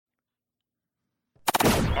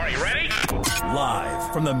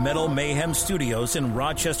Live from the Metal Mayhem Studios in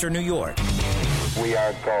Rochester, New York. We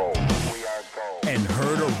are gold. And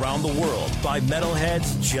heard around the world by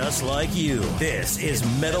metalheads just like you. This is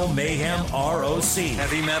Metal Mayhem ROC.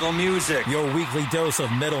 Heavy metal music. Your weekly dose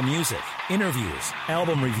of metal music, interviews,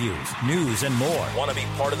 album reviews, news, and more. Want to be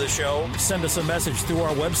part of the show? Send us a message through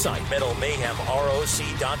our website,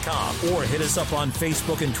 metalmayhemroc.com, or hit us up on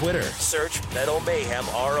Facebook and Twitter. Search Metal Mayhem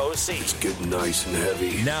ROC. It's getting nice and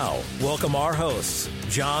heavy. Now, welcome our hosts,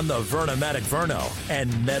 John the Vernomatic Verno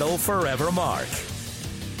and Metal Forever Mark.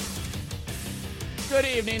 Good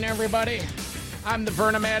evening, everybody. I'm the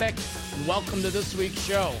Vernomatic, and welcome to this week's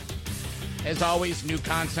show. As always, new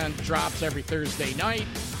content drops every Thursday night.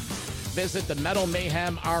 Visit the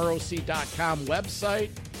metalmayhemroc.com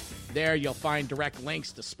website. There you'll find direct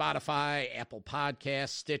links to Spotify, Apple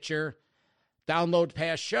Podcasts, Stitcher. Download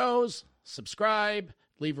past shows, subscribe,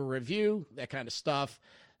 leave a review, that kind of stuff.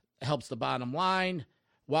 It helps the bottom line.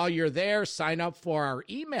 While you're there, sign up for our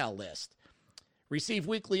email list. Receive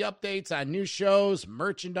weekly updates on new shows,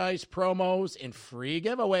 merchandise, promos, and free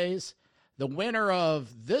giveaways. The winner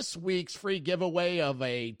of this week's free giveaway of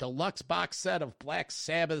a deluxe box set of Black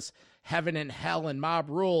Sabbath's Heaven and Hell and Mob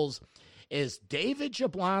Rules is David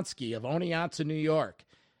Jablonski of Oneonta, New York.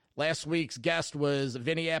 Last week's guest was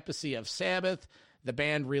Vinny Appice of Sabbath. The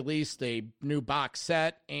band released a new box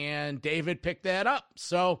set, and David picked that up.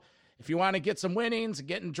 So if you want to get some winnings and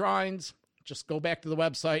get in drawings, just go back to the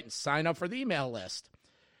website and sign up for the email list.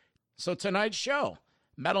 So tonight's show,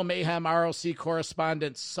 Metal Mayhem ROC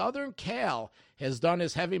correspondent Southern Cal has done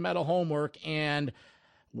his heavy metal homework, and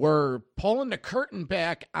we're pulling the curtain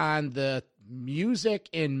back on the music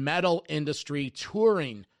and metal industry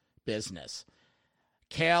touring business.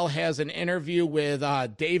 Cal has an interview with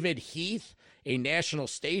David Heath, a national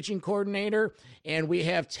staging coordinator, and we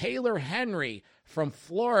have Taylor Henry from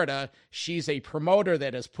Florida. She's a promoter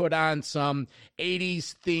that has put on some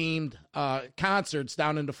 80s themed concerts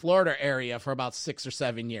down in the Florida area for about 6 or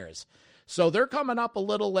 7 years. So they're coming up a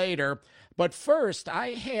little later. But first, I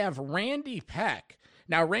have Randy Peck.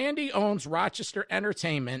 Now, Randy owns Rochester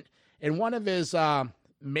Entertainment, and one of his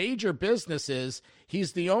major businesses,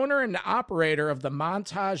 he's the owner and the operator of the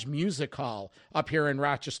Montage Music Hall up here in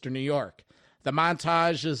Rochester, New York. The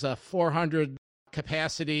Montage is a 400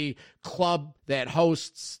 capacity club that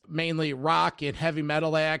hosts mainly rock and heavy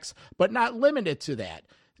metal acts, but not limited to that.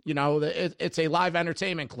 You know, it's a live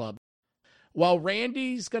entertainment club. Well,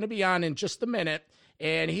 Randy's going to be on in just a minute,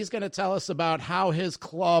 and he's going to tell us about how his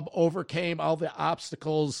club overcame all the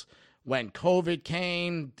obstacles when COVID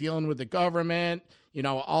came, dealing with the government, you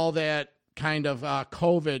know, all that kind of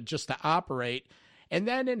COVID just to operate. And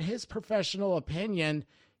then in his professional opinion,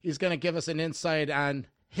 he's going to give us an insight on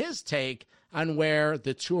his take on where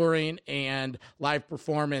the touring and live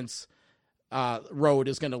performance road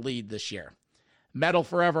is going to lead this year. Metal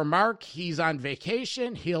Forever Mark, he's on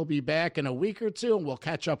vacation. He'll be back in a week or two, and we'll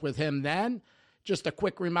catch up with him then. Just a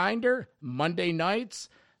quick reminder, Monday nights,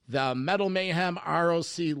 the Metal Mayhem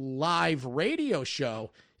ROC live radio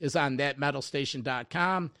show is on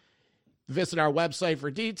thatmetalstation.com. Visit our website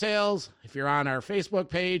for details. If you're on our Facebook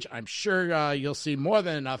page, I'm sure you'll see more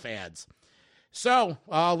than enough ads. So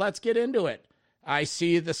let's get into it. I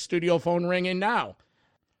see the studio phone ringing now.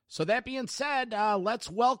 So that being said, let's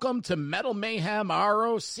welcome to Metal Mayhem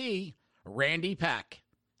ROC, Randy Peck.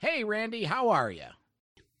 Hey, Randy, how are you?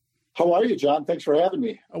 How are you, John? Thanks for having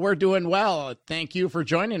me. We're doing well. Thank you for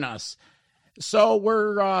joining us. So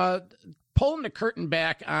we're pulling the curtain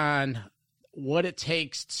back on what it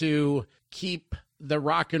takes to keep the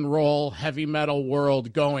rock and roll heavy metal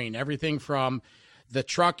world going. Everything from the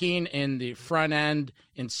trucking and the front end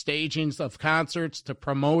and stagings of concerts to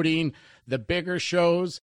promoting the bigger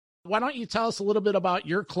shows. Why don't you tell us a little bit about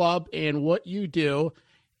your club and what you do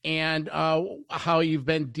and how you've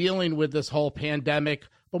been dealing with this whole pandemic,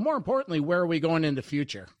 but more importantly, where are we going in the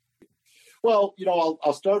future? Well, you know,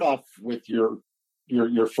 I'll start off with your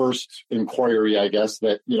first inquiry, I guess,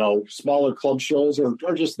 that, you know, smaller club shows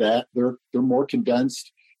are just that. They're more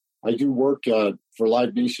condensed. I do work for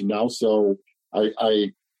Live Nation now, so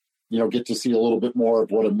I get to see a little bit more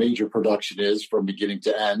of what a major production is from beginning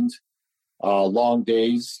to end. Long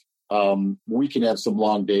days. We can have some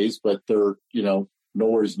long days, but they're, you know,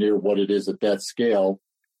 nowhere near what it is at that scale.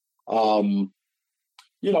 So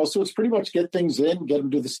it's pretty much get things in, get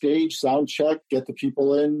them to the stage, sound check, get the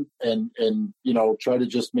people in, and try to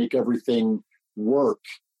just make everything work.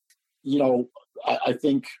 I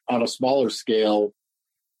think on a smaller scale,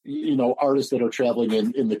 artists that are traveling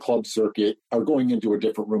in the club circuit are going into a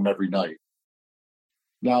different room every night.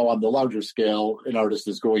 Now, on the larger scale, an artist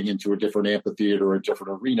is going into a different amphitheater or a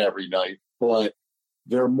different arena every night, but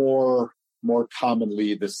they're more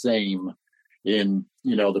commonly the same in,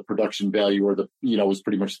 the production value, or is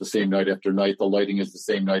pretty much the same night after night. The lighting is the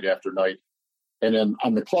same night after night. And then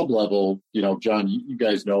on the club level, John, you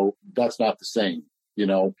guys know that's not the same.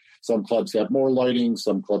 Some clubs have more lighting,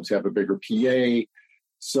 some clubs have a bigger PA.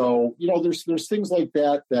 So, there's things like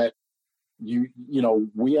that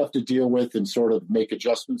we have to deal with and sort of make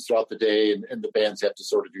adjustments throughout the day, and the bands have to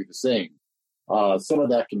sort of do the same. Some of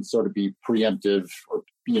that can sort of be preemptive, or,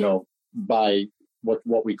 by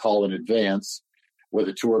what we call in advance, with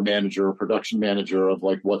a tour manager or production manager, of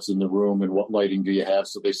like what's in the room and what lighting do you have,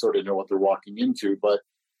 so they sort of know what they're walking into. But,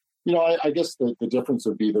 I guess the difference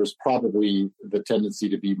would be there's probably the tendency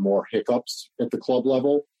to be more hiccups at the club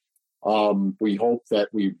level. We hope that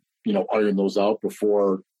we, iron those out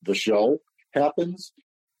before the show happens.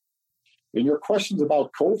 And your questions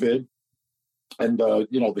about COVID and, the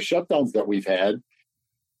shutdowns that we've had,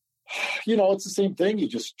 it's the same thing. You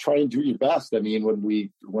just try and do your best. I mean,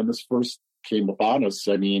 when this first came upon us,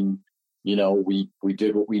 I mean, we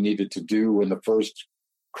did what we needed to do in the first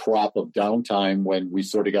crop of downtime when we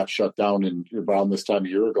sort of got shut down in around this time a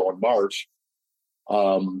year ago in March.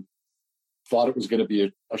 Thought it was going to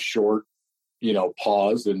be a short,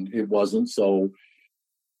 pause, and it wasn't. So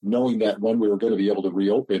knowing that when we were going to be able to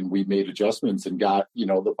reopen, we made adjustments and got,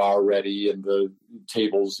 the bar ready and the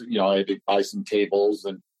tables. I had to buy some tables,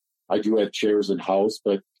 and I do have chairs in house,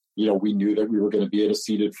 but, we knew that we were going to be in a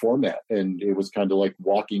seated format, and it was kind of like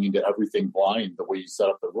walking into everything blind, the way you set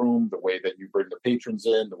up the room, the way that you bring the patrons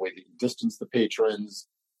in, the way that you distance the patrons,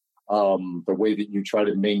 the way that you try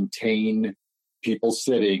to maintain people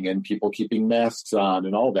sitting and people keeping masks on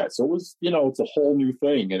and all that. So it was, it's a whole new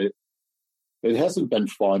thing, and it hasn't been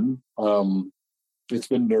fun. It's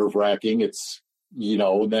been nerve wracking. It's,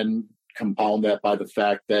 then compound that by the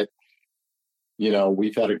fact that,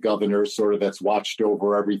 we've had a governor sort of that's watched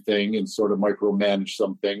over everything and sort of micromanaged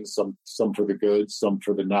some things, some for the good, some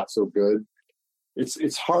for the not so good.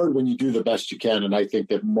 It's hard when you do the best you can. And I think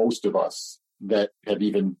that most of us that have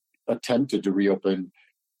even attempted to reopen,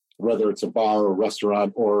 whether it's a bar or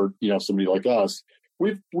restaurant or, somebody like us,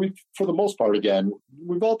 we've for the most part, again,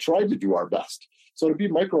 we've all tried to do our best. So to be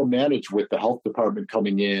micromanaged with the health department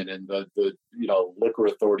coming in and the liquor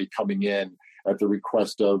authority coming in at the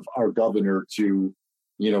request of our governor to,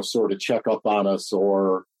 sort of check up on us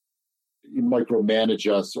or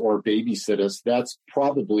micromanage us or babysit us, that's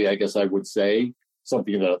probably, I guess I would say,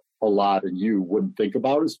 something that a lot and you wouldn't think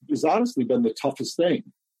about is honestly been the toughest thing,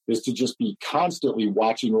 is to just be constantly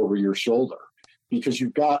watching over your shoulder, because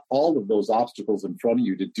you've got all of those obstacles in front of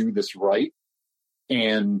you to do this right.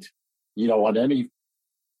 And, on any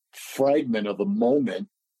fragment of a moment,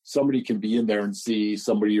 somebody can be in there and see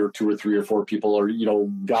somebody or two or three or four people are,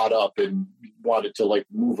 got up and wanted to like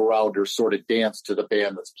move around or sort of dance to the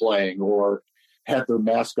band that's playing, or had their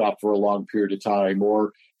mask off for a long period of time,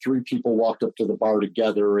 or three people walked up to the bar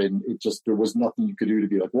together and there was nothing you could do to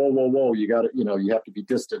be like, whoa, you got to, you have to be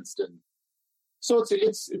distanced. And so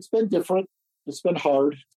it's been different. It's been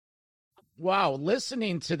hard. Wow.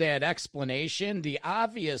 Listening to that explanation, the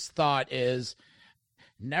obvious thought is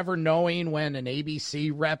never knowing when an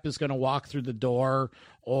ABC rep is going to walk through the door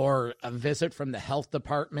or a visit from the health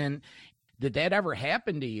department. Did that ever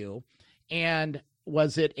happen to you? And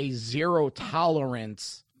was it a zero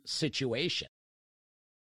tolerance situation?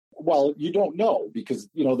 Well, you don't know, because,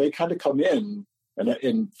 they kind of come in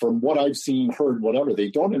and from what I've seen, heard, whatever, they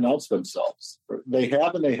don't announce themselves. They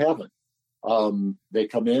have and they haven't. They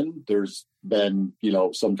come in, there's been,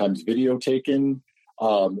 sometimes video taken,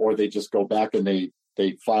 or they just go back and they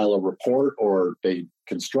file a report, or they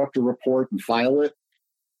construct a report and file it.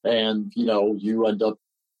 And, you end up,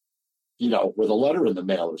 with a letter in the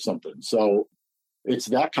mail or something. So it's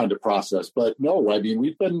that kind of process. But no, I mean,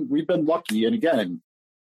 we've been lucky. And again,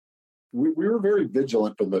 we were very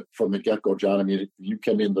vigilant from the get-go, John. I mean, if you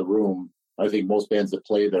came in the room, I think most bands that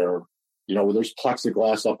play there, there's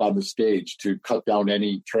plexiglass up on the stage to cut down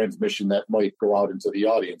any transmission that might go out into the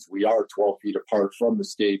audience. We are 12 feet apart from the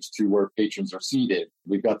stage to where patrons are seated.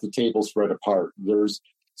 We've got the tables spread apart. There's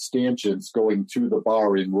stanchions going to the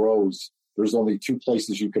bar in rows. There's only two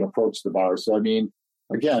places you can approach the bar. So, I mean,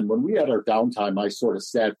 again, when we had our downtime, I sort of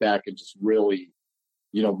sat back and just really,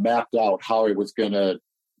 mapped out how I was going to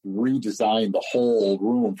redesign the whole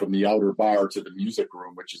room from the outer bar to the music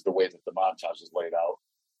room, which is the way that the montage is laid out.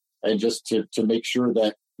 And just to make sure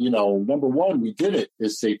that, number one, we did it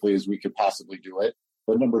as safely as we could possibly do it.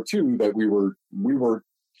 But number two, that we were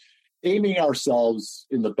aiming ourselves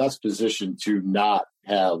in the best position to not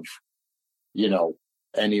have,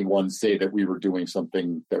 anyone say that we were doing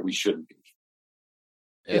something that we shouldn't be.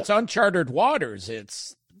 It's uncharted waters.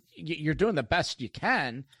 You're doing the best you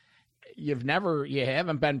can. You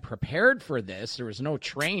haven't been prepared for this. There was no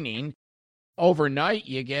training. Overnight,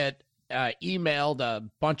 you get emailed a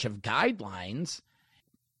bunch of guidelines.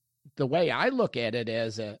 The way I look at it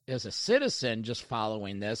as a citizen just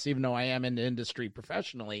following this, even though I am in the industry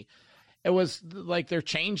professionally, it was like they're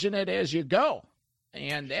changing it as you go.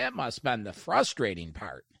 And that must have been the frustrating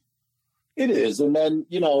part. It is. And then,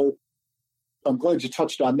 I'm glad you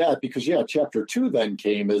touched on that because, chapter 2 then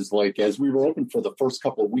came as we were open for the first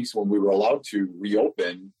couple of weeks when we were allowed to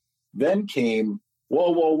reopen, then came,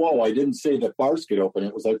 whoa, I didn't say that bars could open.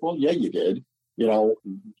 It was like, well, yeah, you did,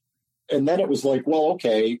 and then it was like, well,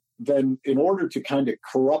 okay, then in order to kind of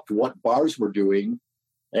corrupt what bars were doing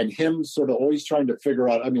and him sort of always trying to figure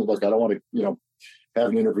out, I mean, look, I don't want to, have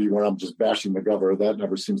an interview where I'm just bashing the governor. That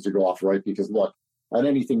never seems to go off right because look, on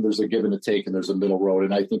anything, there's a give and a take and there's a middle road.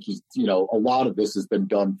 And I think a lot of this has been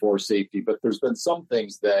done for safety, but there's been some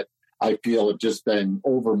things that I feel have just been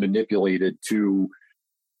over manipulated to,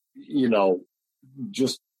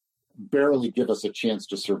 just barely give us a chance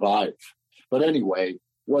to survive. But anyway,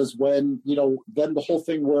 was when, then the whole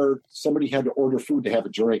thing where somebody had to order food to have a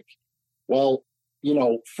drink. Well,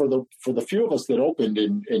 for the few of us that opened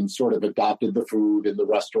and sort of adopted the food in the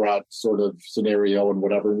restaurant sort of scenario and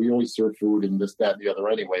whatever, we always serve food and this, that, and the other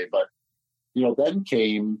anyway. But,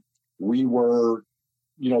 then we were,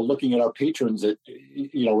 looking at our patrons in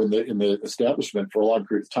the establishment for a long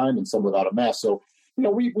period of time and some without a mask. So,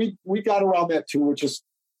 we got around that too, with just,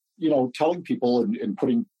 telling people and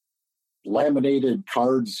putting laminated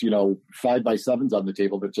cards, 5x7s on the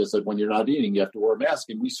table that just said, when you're not eating, you have to wear a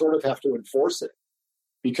mask. And we sort of have to enforce it.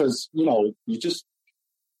 Because,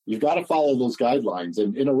 you've got to follow those guidelines.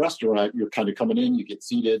 And in a restaurant, you're kind of coming in, you get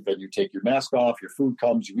seated, then you take your mask off, your food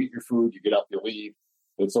comes, you eat your food, you get up, you leave,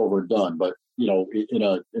 it's over and done. But, in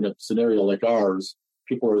a scenario like ours,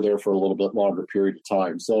 people are there for a little bit longer period of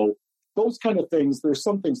time. So those kind of things, there's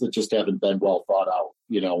some things that just haven't been well thought out,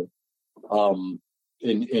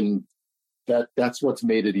 in that's what's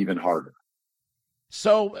made it even harder.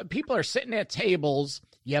 So people are sitting at tables.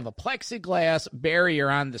 You have a plexiglass barrier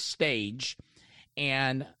on the stage.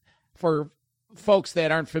 And for folks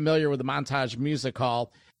that aren't familiar with the Montage Music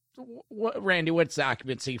Hall, Randy, what's the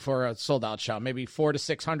occupancy for a sold-out show? Maybe 400 to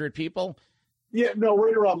 600 people? Yeah, no,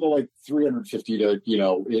 right around the 350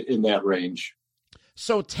 to, in that range.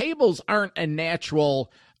 So tables aren't a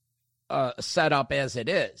natural setup as it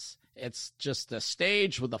is. It's just a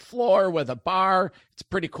stage with a floor, with a bar. It's a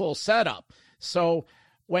pretty cool setup. So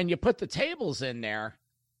when you put the tables in there,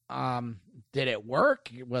 did it work?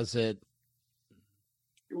 Was it?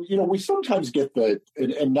 We sometimes get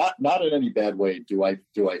and not in any bad way. Do I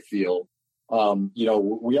feel?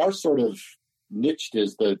 We are sort of niched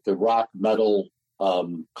as the rock metal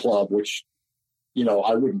club, which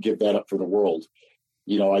I wouldn't give that up for the world.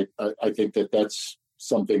 I think that's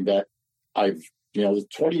something that I've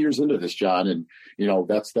 20 years into this, John, and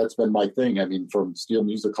that's been my thing. I mean, from Steel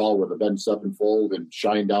Music Hall with Avenged Sevenfold and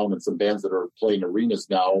Shinedown and some bands that are playing arenas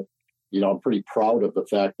now, I'm pretty proud of the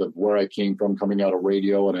fact of where I came from, coming out of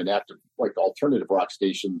radio and an active alternative rock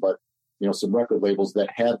station, but some record labels that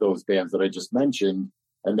had those bands that I just mentioned,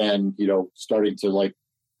 and then starting to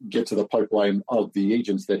get to the pipeline of the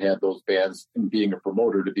agents that had those bands and being a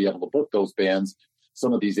promoter to be able to book those bands.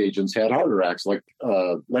 Some of these agents had harder acts like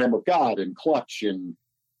Lamb of God and Clutch and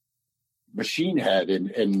Machine Head.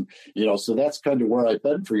 And so that's kind of where I've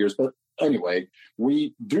been for years. But anyway,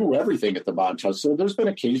 we do everything at the Montage. So there's been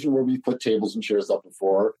occasion where we put tables and chairs up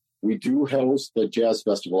before. We do host the Jazz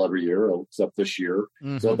Festival every year, except this year.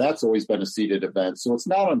 Mm-hmm. So that's always been a seated event. So it's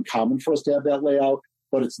not uncommon for us to have that layout,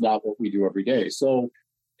 but it's not what we do every day. So,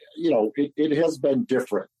 it has been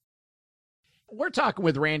different. We're talking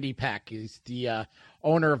with Randy Peck. He's the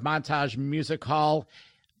owner of Montage Music Hall,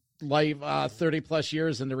 30-plus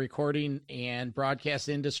years in the recording and broadcast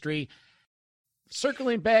industry.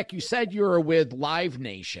 Circling back, you said you were with Live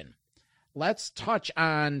Nation. Let's touch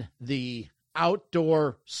on the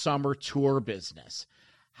outdoor summer tour business.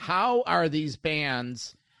 How are these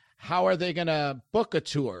bands, how are they going to book a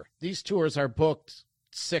tour? These tours are booked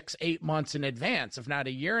 6-8 months in advance, if not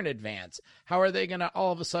a year in advance. How are they going to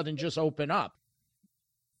all of a sudden just open up?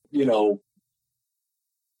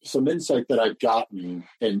 Some insight that I've gotten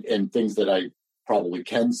and things that I probably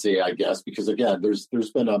can say, I guess, because again, there's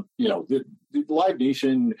been the Live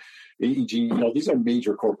Nation, AEG, these are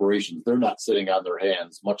major corporations. They're not sitting on their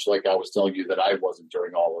hands, much like I was telling you that I wasn't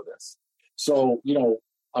during all of this. So,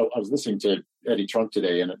 I was listening to Eddie Trunk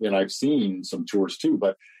today and I've seen some tours too,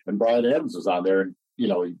 and Brian Adams was on there and,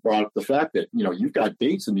 he brought up the fact that, you've got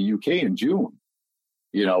dates in the UK in June,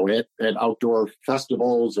 at outdoor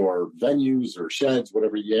festivals or venues or sheds,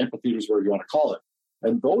 whatever, amphitheaters, whatever you want to call it.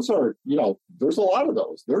 And those are, there's a lot of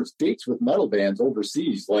those. There's dates with metal bands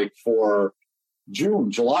overseas, like for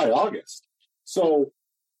June, July, August. So,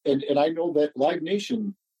 and I know that Live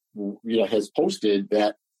Nation, has posted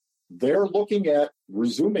that they're looking at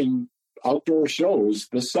resuming outdoor shows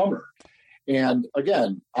this summer. And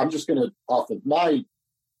again, I'm just going to, off of my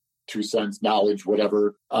 2 cents knowledge,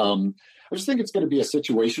 whatever, I just think it's going to be a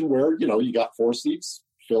situation where, you got 4 seats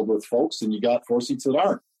filled with folks and you got 4 seats that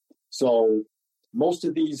aren't. So most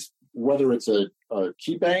of these, whether it's a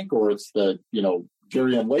Key Bank or it's the,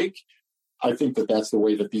 Darien Lake, I think that that's the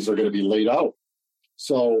way that these are going to be laid out.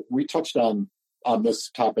 So we touched on this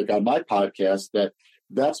topic on my podcast,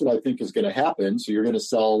 that's what I think is going to happen. So you're going to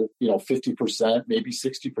sell, 50%, maybe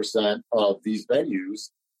 60% of these venues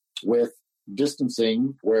with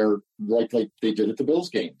distancing where like they did at the Bills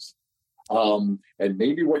games. And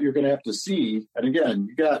maybe what you're going to have to see, and again,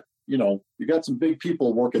 you got some big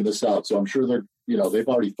people working this out. So I'm sure they've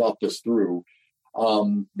already thought this through.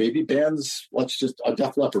 Maybe bands,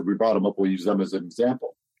 Def Leppard, we brought them up, we'll use them as an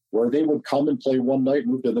example, where they would come and play one night,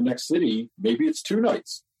 move to the next city. Maybe it's 2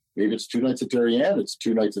 nights. Maybe it's 2 nights at Darien, it's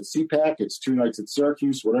 2 nights at CPAC, it's 2 nights at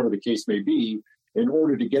Syracuse, whatever the case may be, in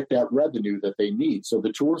order to get that revenue that they need. So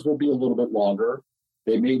the tours will be a little bit longer.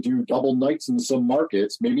 They may do double nights in some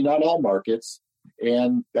markets, maybe not all markets.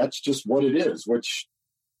 And that's just what it is, which,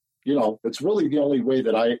 it's really the only way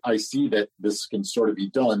that I see that this can sort of be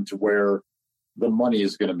done to where the money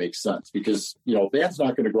is going to make sense. Because, band's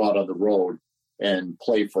not going to go out on the road and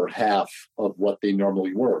play for half of what they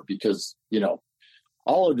normally were because,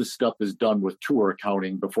 all of this stuff is done with tour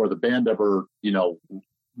accounting before the band ever,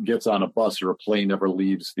 gets on a bus or a plane ever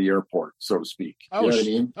leaves the airport, so to speak. Oh, you know what I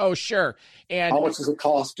mean? Oh, sure. And how much does it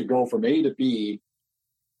cost to go from A to B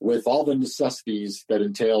with all the necessities that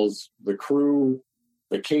entails the crew,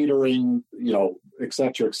 the catering, et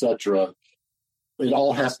cetera, et cetera? It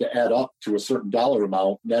all has to add up to a certain dollar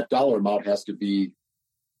amount. And that dollar amount has to be,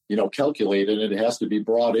 calculated, and it has to be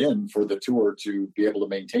brought in for the tour to be able to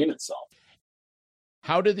maintain itself.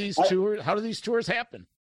 How do these tours happen?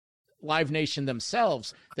 Live Nation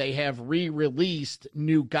themselves, they have re-released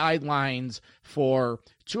new guidelines for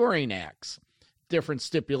touring acts, different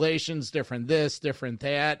stipulations, different this, different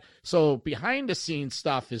that. So behind the scenes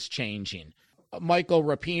stuff is changing. Michael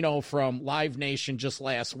Rapino from Live Nation just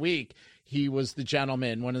last week, he was the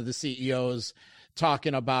gentleman, one of the CEOs,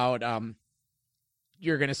 talking about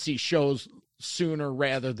you're going to see shows sooner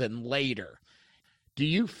rather than later. Do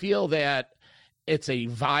you feel that it's a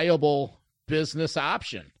viable business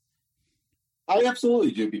option? I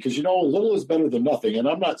absolutely do, because, a little is better than nothing. And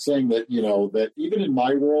I'm not saying that, that even in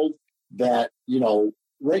my world that,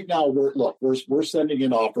 right now we're sending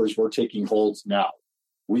in offers. We're taking holds now.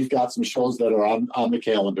 We've got some shows that are on the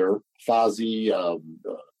calendar, Fozzy,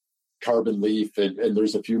 Carbon Leaf, and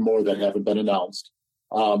there's a few more that haven't been announced.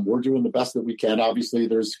 We're doing the best that we can. Obviously,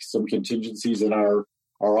 there's some contingencies in our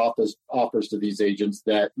offers to these agents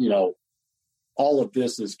that, all of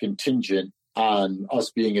this is contingent on us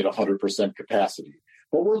being at 100% capacity.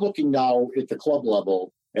 But we're looking now at the club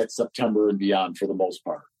level at September and beyond for the most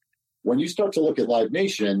part. When you start to look at Live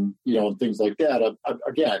Nation, and things like that,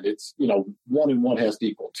 again, it's, 1 and 1 has to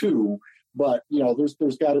equal 2. But,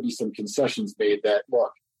 there's got to be some concessions made that,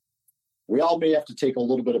 look, we all may have to take a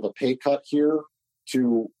little bit of a pay cut here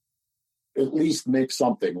to at least make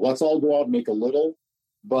something. Let's all go out and make a little.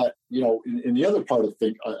 But, in the other part of the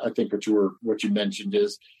thing, I think what you mentioned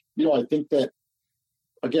is, I think that,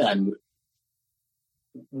 again,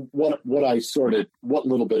 what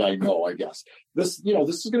little bit I know, I guess, this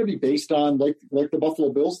is going to be based on like the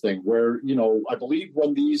Buffalo Bills thing, where, I believe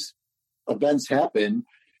when these events happen,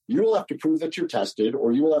 you will have to prove that you're tested,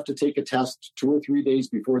 or you will have to take a test 2 or 3 days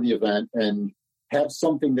before the event and have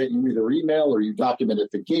something that you either email or you document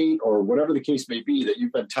at the gate, or whatever the case may be, that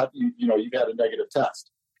you've been you've had a negative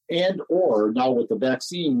test. And or now with the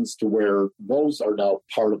vaccines, to where those are now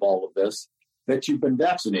part of all of this, that you've been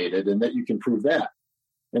vaccinated and that you can prove that.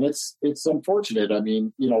 And it's unfortunate. I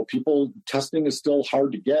mean, people, testing is still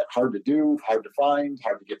hard to get, hard to do, hard to find,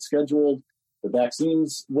 hard to get scheduled. The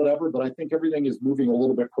vaccines, whatever, but I think everything is moving a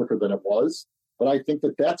little bit quicker than it was. But I think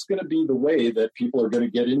that that's going to be the way that people are going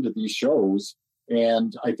to get into these shows.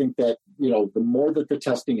 And I think that, the more that the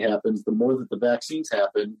testing happens, the more that the vaccines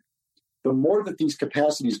happen, the more that these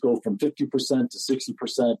capacities go from 50% to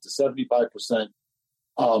 60% to 75%.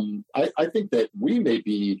 I think that we may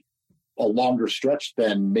be a longer stretch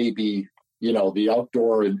than maybe, the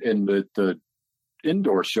outdoor and the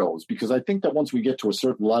indoor shows, because I think that once we get to a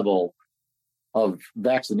certain level of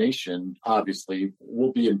vaccination, obviously,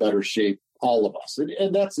 we'll be in better shape, all of us.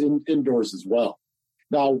 And that's indoors as well.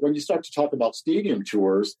 Now, when you start to talk about stadium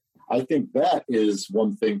tours, I think that is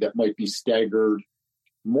one thing that might be staggered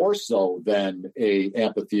more so than a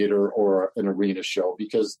amphitheater or an arena show,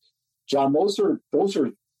 because, John, those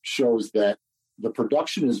are shows that the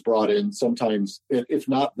production is brought in sometimes, if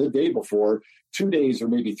not the day before, 2 days or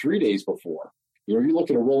maybe 3 days before. You look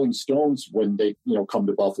at a Rolling Stones when they, come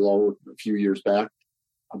to Buffalo a few years back.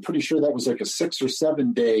 I'm pretty sure that was like a 6 or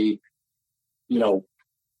 7 day,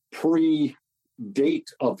 pre-date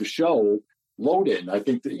of the show load in. I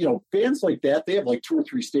think that, bands like that, they have like 2 or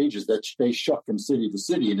 3 stages that they shuck from city to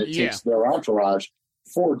city, and it takes their entourage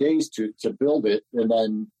 4 days to build it, and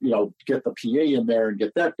then, get the PA in there and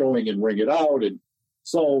get that going and ring it out. And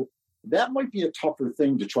so that might be a tougher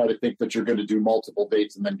thing to try to think that you're going to do multiple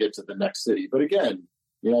dates and then get to the next city. But again,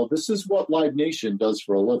 this is what Live Nation does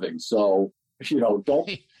for a living. So,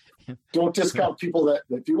 don't discount people that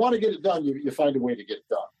if you want to get it done, you find a way to get it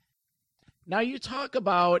done. Now, you talk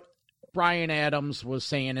about Bryan Adams was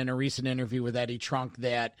saying in a recent interview with Eddie Trunk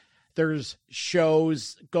that there's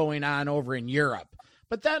shows going on over in Europe.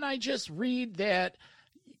 But then I just read that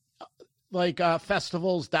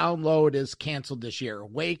Festivals Download is canceled this year.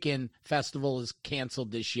 Waken Festival is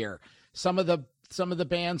canceled this year. Some of the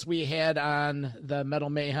bands we had on the Metal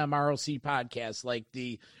Mayhem ROC podcast, like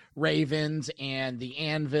the Ravens and the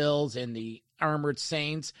Anvils and the Armored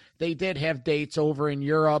Saints, they did have dates over in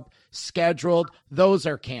Europe scheduled. Those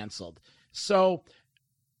are canceled. So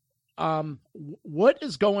what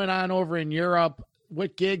is going on over in Europe?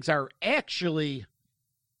 What gigs are actually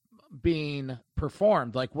being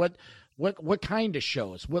performed? Like what kind of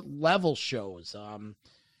shows? What level shows?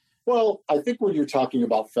 Well, I think when you're talking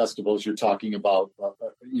about festivals, you're talking about,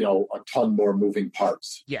 a ton more moving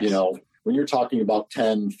parts. Yes. When you're talking about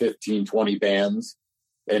 10, 15, 20 bands,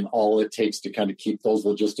 and all it takes to kind of keep those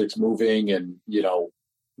logistics moving, and,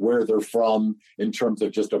 where they're from in terms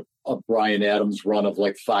of just a Bryan Adams run of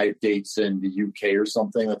like 5 dates in the UK or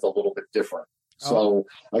something, that's a little bit different. So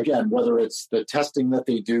again, whether it's the testing that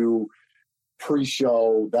they do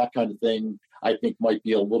pre-show, that kind of thing, I think might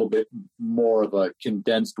be a little bit more of a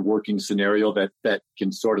condensed working scenario that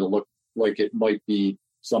can sort of look like it might be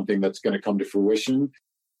something that's going to come to fruition.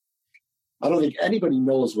 I don't think anybody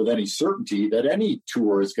knows with any certainty that any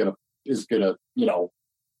tour is going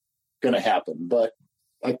to happen. But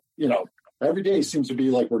every day seems to be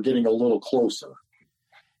like we're getting a little closer.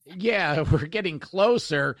 Yeah, we're getting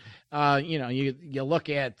closer. You look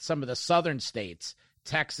at some of the southern states.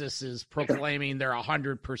 Texas is proclaiming they're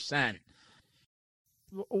 100%.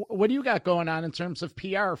 What do you got going on in terms of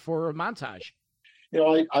PR for Montage?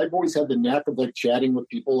 I've always had the knack of like chatting with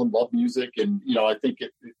people and love music. And, I think if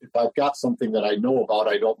I've got something that I know about,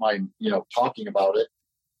 I don't mind, talking about it.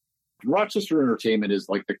 Rochester Entertainment is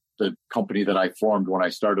like the company that I formed when I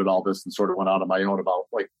started all this and sort of went out on my own about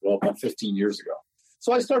 15 years ago.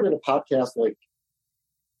 So I started a podcast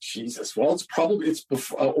it's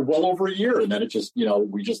well over a year. And then it just,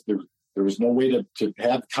 there was no way to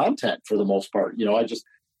have content for the most part.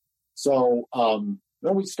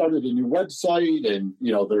 Then we started a new website, and,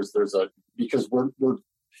 because we're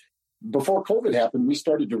before COVID happened, we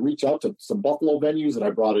started to reach out to some Buffalo venues, and I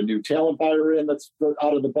brought a new talent buyer in that's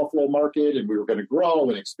out of the Buffalo market, and we were going to grow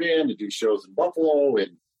and expand and do shows in Buffalo.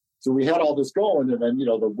 And so we had all this going, and then,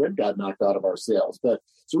 the wind got knocked out of our sails. But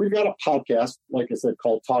so we've got a podcast, like I said,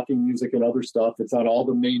 called Talking Music and Other Stuff. It's on all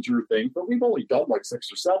the major things, but we've only done like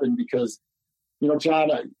 6 or 7 because, John,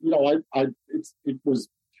 it was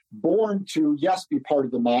born to, yes, be part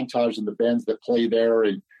of the Montage and the bands that play there,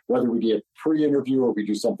 and whether we do a pre-interview or we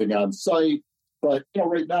do something on site. But,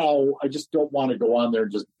 right now, I just don't want to go on there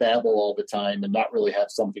and just babble all the time and not really have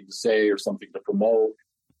something to say or something to promote.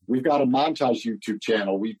 We've got a Montage YouTube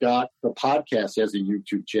channel. We've got the podcast as a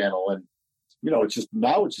YouTube channel. And, it's just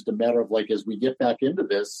a matter of as we get back into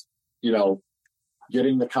this,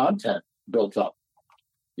 getting the content built up,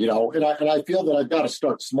 and I feel that I've got to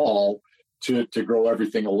start small to grow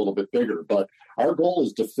everything a little bit bigger. But our goal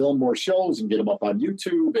is to film more shows and get them up on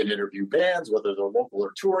YouTube and interview bands, whether they're local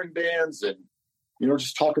or touring bands, and,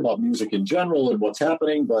 just talk about music in general and what's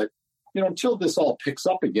happening. But, until this all picks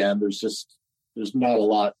up again, there's not a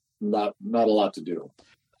lot to do.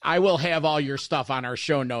 I will have all your stuff on our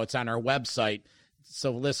show notes on our website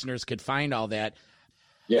so listeners could find all that.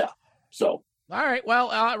 Yeah. So. All right.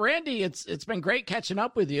 Well, Randy, it's been great catching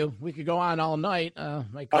up with you. We could go on all night. I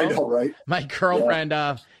know, right? My girlfriend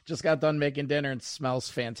just got done making dinner and smells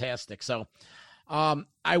fantastic. So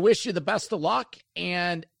I wish you the best of luck,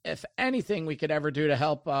 and if anything we could ever do to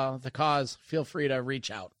help the cause, feel free to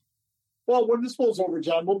reach out. Well, when this blows over,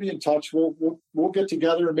 John, we'll be in touch. We'll get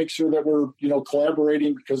together and make sure that we're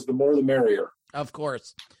collaborating, because the more the merrier. Of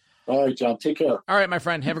course. All right, John. Take care. All right, my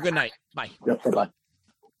friend. Have a good night. Bye. Yep, bye-bye.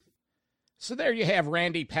 So there you have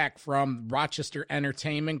Randy Peck from Rochester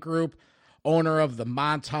Entertainment Group, owner of the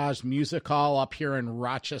Montage Music Hall up here in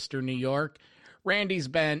Rochester, New York. Randy's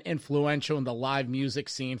been influential in the live music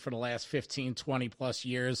scene for the last 15, 20 plus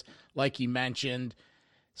years. Like he mentioned,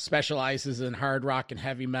 specializes in hard rock and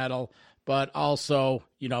heavy metal, but also,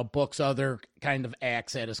 books other kind of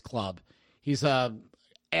acts at his club. He's a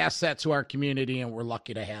asset to our community, and we're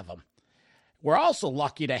lucky to have him. We're also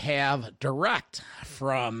lucky to have direct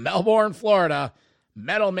from Melbourne, Florida,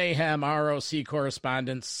 Metal Mayhem ROC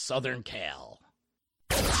correspondent, Southern Cal.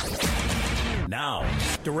 Now,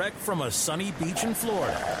 direct from a sunny beach in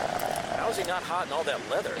Florida. How's he not hot in all that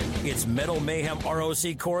leather? It's Metal Mayhem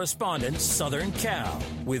ROC correspondent, Southern Cal,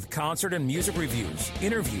 with concert and music reviews,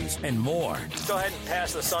 interviews, and more. Go ahead and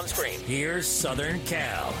pass the sunscreen. Here's Southern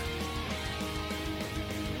Cal.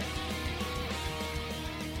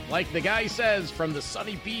 Like the guy says, from the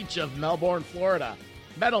sunny beach of Melbourne, Florida,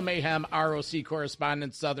 Metal Mayhem ROC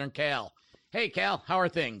correspondent, Southern Cal. Hey, Cal, how are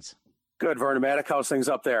things? Good, Vernomatic. How's things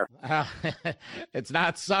up there? It's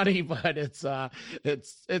not sunny, but it's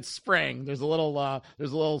spring. There's a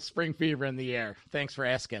little spring fever in the air. Thanks for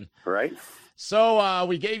asking. Right. So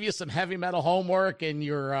we gave you some heavy metal homework, and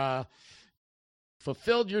you're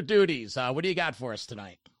fulfilled your duties. What do you got for us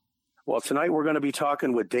tonight? Well, tonight we're going to be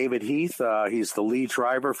talking with David Heath. He's the lead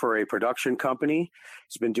driver for a production company.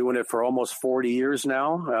 He's been doing it for almost 40 years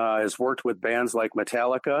now. Has worked with bands like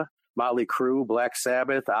Metallica, Motley Crue, Black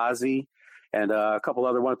Sabbath, Ozzy, and a couple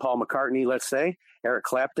other ones, Paul McCartney, let's say, Eric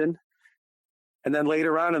Clapton. And then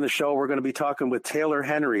later on in the show, we're going to be talking with Taylor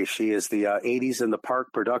Henry. She is the 80s in the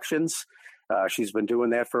Park Productions. She's been doing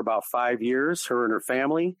that for about 5 years, her and her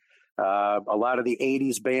family. A lot of the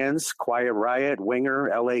 80s bands, Quiet Riot, Winger,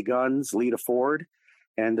 LA Guns, Lita Ford,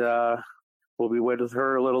 and we'll be with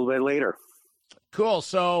her a little bit later. Cool.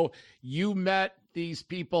 So you met these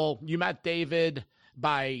people, you met David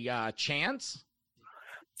by chance?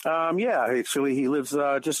 Yeah, actually, he lives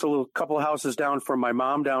just a couple of houses down from my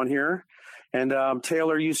mom down here. And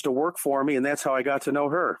Taylor used to work for me, and that's how I got to know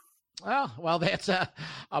her. Oh, well, that's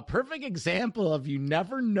a perfect example of you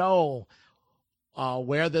never know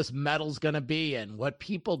where this metal's going to be and what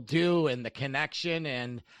people do and the connection.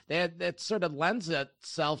 And that sort of lends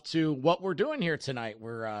itself to what we're doing here tonight.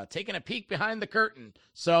 We're taking a peek behind the curtain.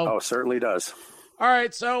 So, certainly does. All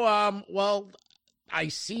right. So, well, I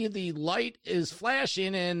see the light is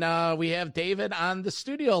flashing, and we have David on the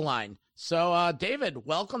studio line. So, David,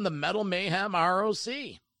 welcome to Metal Mayhem ROC.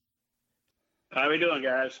 How we doing,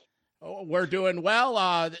 guys? Oh, we're doing well.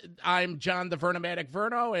 I'm John the Vernomatic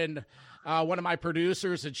Verno, and one of my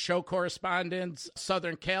producers and show correspondents,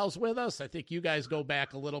 Southern Cal's with us. I think you guys go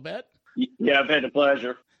back a little bit. Yeah, I've had the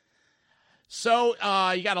pleasure. So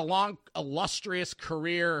you got a long, illustrious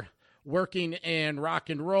career working in rock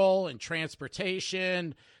and roll and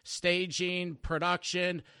transportation, staging,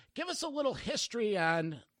 production. Give us a little history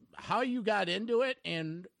on how you got into it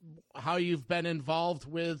and how you've been involved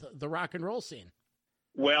with the rock and roll scene.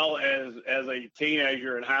 Well, as a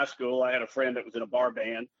teenager in high school, I had a friend that was in a bar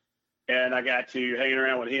band, and I got to hang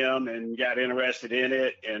around with him and got interested in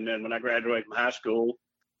it. And then when I graduated from high school,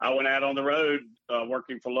 I went out on the road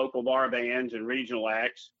working for local bar bands and regional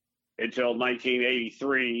acts until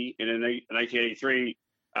 1983. And in 1983,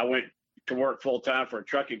 I went to work full-time for a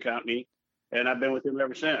trucking company, and I've been with them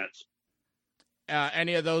ever since.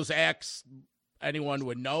 Any of those acts anyone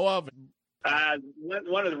would know of?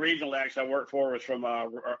 One of the regional acts I worked for was from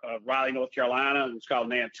Raleigh, North Carolina, and it's called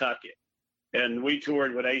Nantucket. And we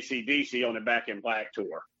toured with AC/DC on the Back in Black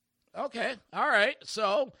tour. Okay. All right.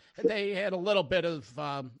 So they had a little bit of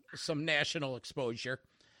some national exposure.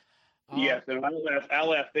 Yes. And I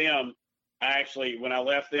left them. When I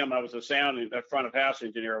left them, I was a sound and front of house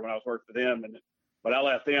engineer when I was working for them. And when I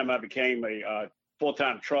left them, I became a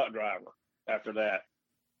full-time truck driver after that.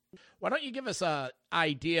 Why don't you give us an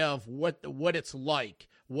idea of what it's like,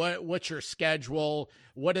 what's your schedule,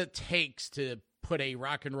 what it takes to put a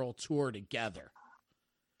rock and roll tour together?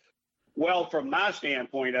 Well, from my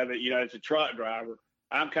standpoint of it, as a truck driver,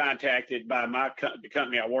 I'm contacted by the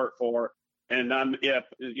company I work for, and I'm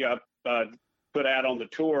put out on the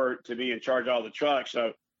tour to be in charge of all the trucks.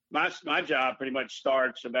 So my job pretty much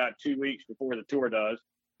starts about 2 weeks before the tour does,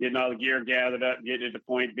 getting all the gear gathered up, getting it to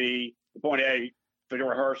point A for the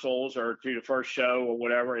rehearsals or to the first show or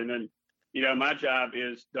whatever. And then My job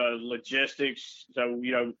is the logistics. So,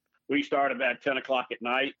 we start about 10 o'clock at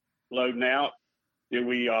night loading out. Then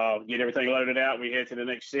we get everything loaded out. We head to the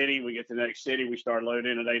next city. We get to the next city. We start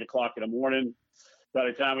loading at 8 o'clock in the morning. By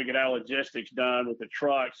the time we get our logistics done with the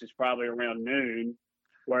trucks, it's probably around noon,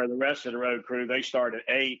 where the rest of the road crew, they start at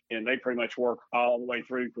 8 and they pretty much work all the way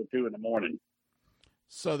through till 2 in the morning.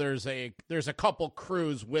 So there's a couple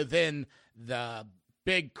crews within the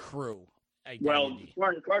big crew identity. Well,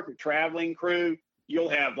 as far as the traveling crew, you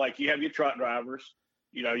have your truck drivers,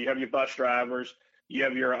 you have your bus drivers, you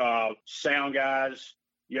have your sound guys,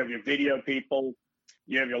 you have your video people,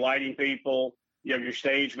 you have your lighting people, you have your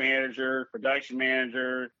stage manager, production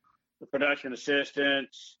manager, the production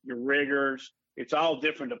assistants, your riggers. It's all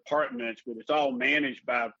different departments, but it's all managed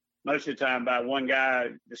most of the time by one guy,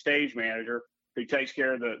 the stage manager, who takes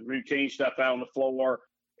care of the routine stuff out on the floor.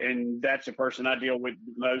 And that's the person I deal with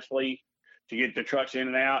mostly to get the trucks in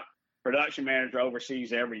and out. Production manager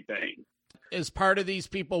oversees everything. Is part of these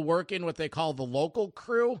people working what they call the local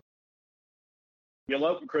crew? Your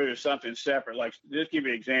local crew is something separate. Like, just give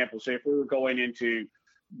you an example. Say if we were going into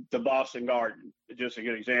the Boston Garden, just a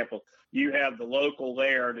good example, you have the local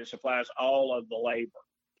there that supplies all of the labor.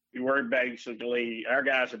 Our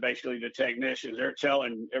guys are basically the technicians. They're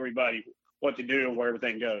telling everybody what to do and where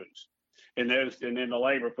everything goes. And then the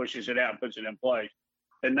labor pushes it out and puts it in place.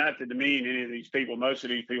 And not to demean any of these people. Most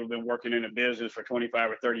of these people have been working in a business for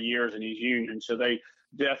 25 or 30 years in these unions, so they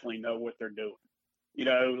definitely know what they're doing.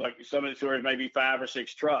 Like some of the tours may be 5 or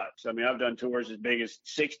 6 trucks. I mean, I've done tours as big as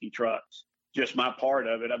 60 trucks, just my part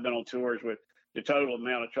of it. I've been on tours with the total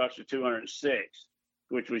amount of trucks of 206,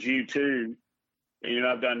 which was U2. And,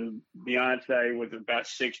 I've done Beyonce with about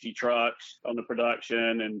 60 trucks on the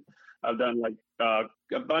production. And I've done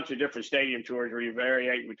a bunch of different stadium tours where you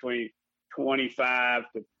vary between 25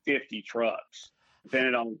 to 50 trucks,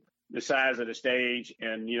 depending on the size of the stage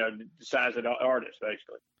and, the size of the artist,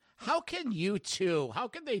 basically. How can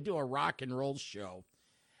they do a rock and roll show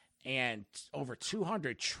and over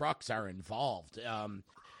 200 trucks are involved?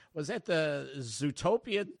 Was that the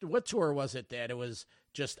Zootopia? What tour was it that it was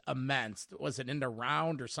just immense? Was it in the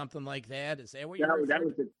round or something like that? Is that what you're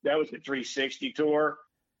referring to? That was the 360 tour.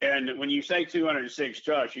 And when you say 206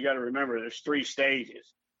 trucks, you got to remember there's 3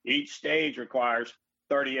 stages. Each stage requires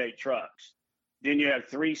 38 trucks. Then you have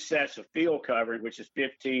 3 sets of field covering, which is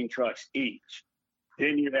 15 trucks each.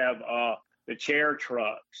 Then you have the chair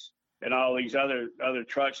trucks and all these other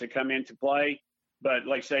trucks that come into play. But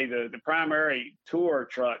like say the primary tour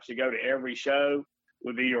trucks that go to every show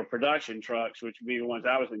would be your production trucks, which would be the ones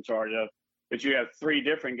I was in charge of. But you have 3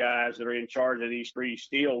 different guys that are in charge of these 3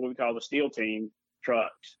 what we call the steel team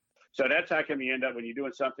trucks. So that's how come you end up when you're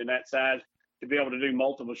doing something that size, to be able to do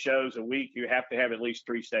multiple shows a week, you have to have at least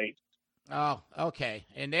 3 stages. Oh, okay.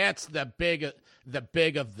 And that's the big of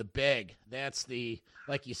the big. That's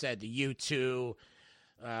like you said, the U2,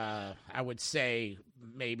 I would say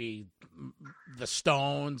maybe the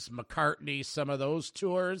Stones, McCartney, some of those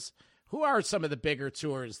tours. Who are some of the bigger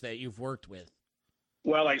tours that you've worked with?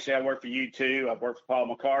 Well, like I said, I worked for U2. I've worked for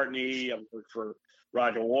Paul McCartney. I've worked for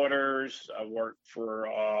Roger Waters. I've worked for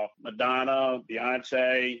Madonna,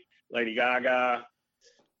 Beyonce, Lady Gaga.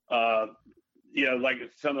 Like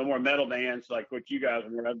some of the more metal bands, like what you guys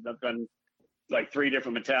were. I've done like 3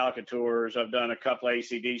 different Metallica tours. I've done a couple of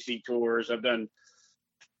AC/DC tours. I've done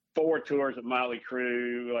 4 tours with Motley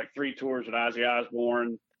Crue, like 3 tours with Ozzy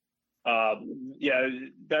Osbourne.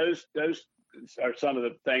 Those are some of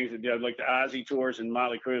the things that like the Ozzy tours and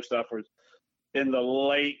Motley Crue stuff was in the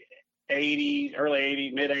late 80s, early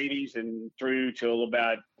 80s, mid 80s, and through till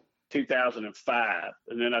about 2005.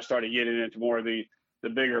 And then I started getting into more of the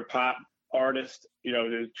bigger pop artists,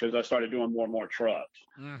 because I started doing more and more trucks.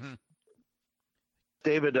 Mm-hmm.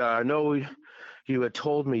 David, I know you had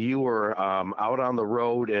told me you were out on the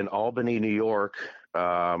road in Albany, New York,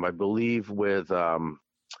 I believe with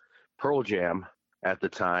Pearl Jam at the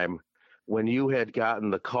time, when you had gotten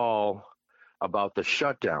the call about the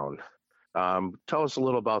shutdown. Tell us a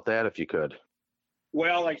little about that, if you could.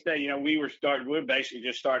 Well, like I say, we were basically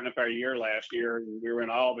just starting up our year last year, and we were in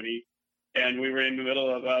Albany, and we were in the middle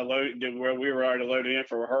of where we were already loaded in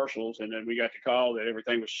for rehearsals, and then we got the call that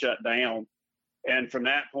everything was shut down. And from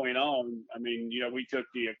that point on, I mean, we took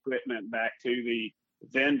the equipment back to the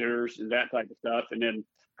vendors and that type of stuff, and then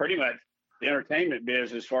pretty much the entertainment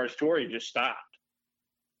business, as far as touring, just stopped.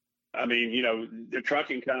 I mean, the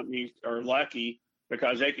trucking companies are lucky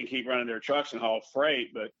because they can keep running their trucks and haul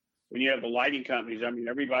freight, but when you have the lighting companies, I mean,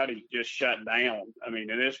 everybody just shut down. I mean,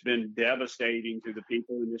 and it's been devastating to the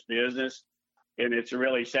people in this business. And it's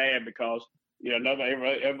really sad because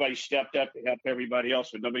everybody stepped up to help everybody else,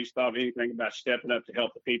 but nobody's thought anything about stepping up to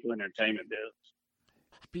help the people in the entertainment business.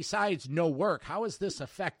 Besides no work, how has this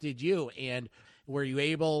affected you? And were you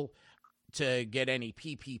able to get any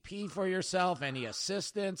PPP for yourself, any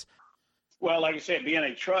assistance? Well, like I said, being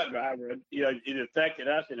a truck driver, it affected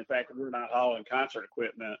us in the fact that we're not hauling concert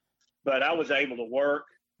equipment. But I was able to work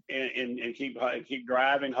and keep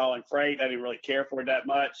driving, hauling freight. I didn't really care for it that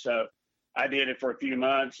much, so I did it for a few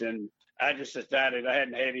months, and I just decided I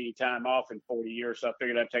hadn't had any time off in 40 years, so I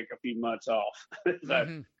figured I'd take a few months off.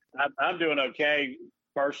 So I'm doing okay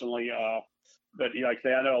personally, but like I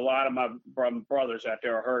say, I know a lot of my brothers out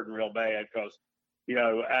there are hurting real bad because,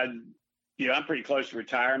 I'm pretty close to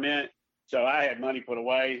retirement. So I had money put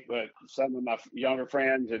away, but some of my younger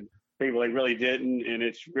friends and people, they really didn't, and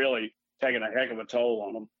it's really taking a heck of a toll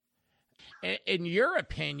on them. In your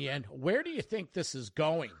opinion, where do you think this is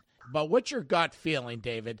going? But what's your gut feeling,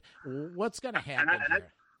 David? What's going to happen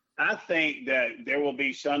here? I think that there will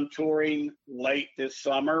be some touring late this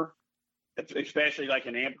summer, especially like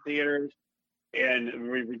in amphitheaters and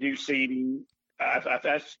reduced seating.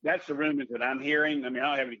 That's the rumors that I'm hearing. I mean, I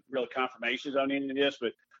don't have any real confirmations on any of this,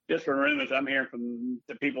 but just from rumors I'm hearing from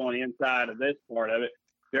the people on the inside of this part of it,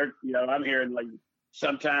 I'm hearing like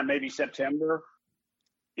sometime maybe September.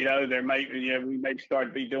 We may start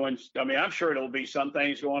to be doing. I mean, I'm sure there'll be some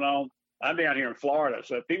things going on. I'm down here in Florida,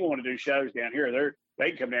 so if people want to do shows down here, they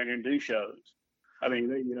can come down here and do shows. I mean,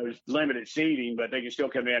 there's limited seating, but they can still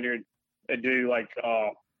come down here and do like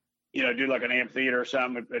an amphitheater or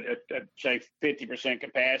something at say 50%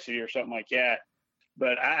 capacity or something like that.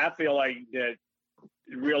 But I feel like that.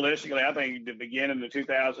 Realistically, I think the beginning of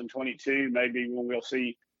 2022 may be when we'll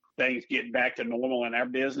see things get back to normal in our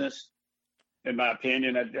business. In my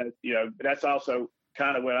opinion, that's also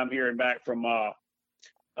kind of what I'm hearing back from most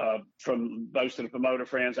of the promoter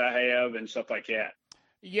friends I have and stuff like that.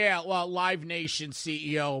 Yeah, well, Live Nation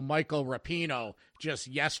CEO Michael Rapino just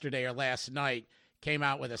yesterday or last night came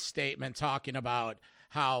out with a statement talking about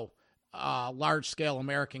how large-scale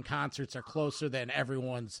American concerts are closer than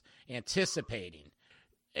everyone's anticipating.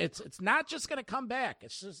 It's not just going to come back.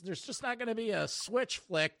 There's just not going to be a switch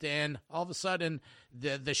flicked and all of a sudden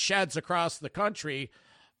the sheds across the country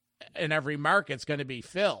in every market's going to be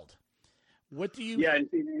filled. What do you? Yeah,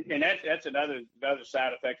 and that's another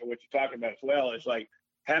side effect of what you're talking about as well. Is like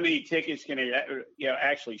how many tickets can they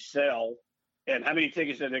actually sell, and how many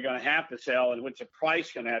tickets are they going to have to sell, and what's the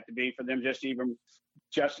price going to have to be for them just to even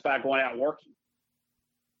justify going out and working?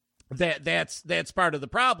 That's part of the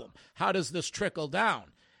problem. How does this trickle down?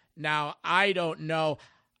 Now, I don't know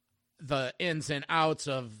the ins and outs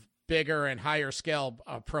of bigger and higher scale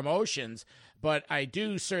promotions, but I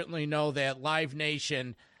do certainly know that Live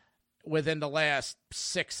Nation within the last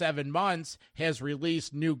 6-7 months has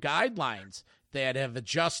released new guidelines that have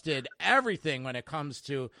adjusted everything when it comes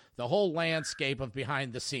to the whole landscape of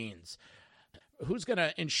behind the scenes. Who's going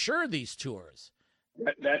to insure these tours?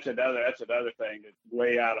 That's another thing that's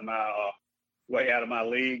way out of my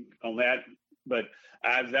league on that. But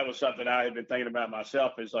that was something I had been thinking about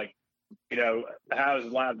myself. Is like, how is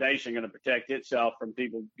Live Nation going to protect itself from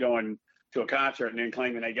people going to a concert and then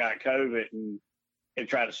claiming they got COVID and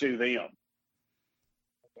try to sue them?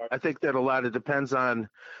 I think that a lot of depends on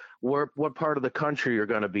what part of the country you're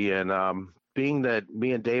going to be in. Being that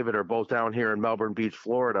me and David are both down here in Melbourne Beach,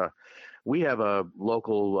 Florida, we have a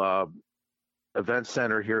local event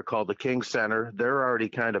center here called the King Center. They're already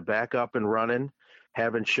kind of back up and running,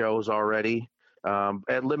 having shows already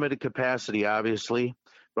at limited capacity, obviously.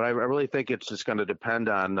 But I really think it's just going to depend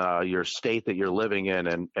on your state that you're living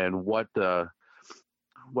in and what the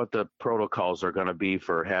protocols are going to be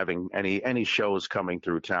for having any shows coming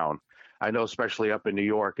through town. I know especially up in New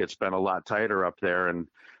York, it's been a lot tighter up there, and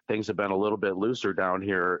things have been a little bit looser down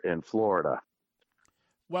here in Florida.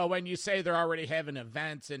 Well, when you say they're already having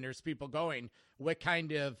events and there's people going, what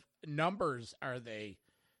kind of numbers are they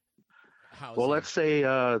housing? Well, let's say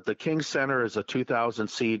the King Center is a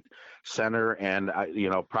 2,000-seat center, and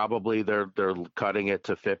probably they're cutting it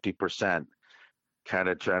to 50%, kind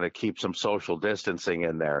of trying to keep some social distancing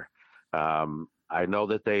in there. I know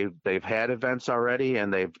that they've had events already,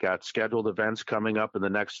 and they've got scheduled events coming up in the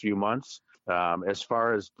next few months. As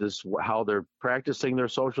far as how they're practicing their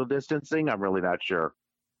social distancing, I'm really not sure.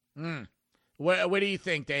 What do you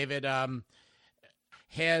think, David?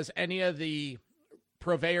 Has any of the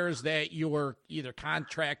purveyors that you were either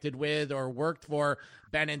contracted with or worked for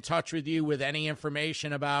been in touch with you with any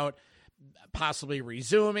information about possibly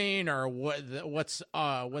resuming, or what's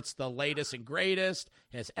the latest and greatest?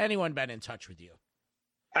 Has anyone been in touch with you?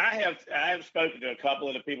 I have spoken to a couple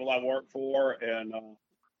of the people I work for, and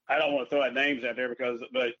I don't want to throw out names out there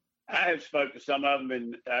but I have spoke to some of them,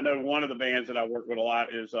 and I know one of the bands that I work with a lot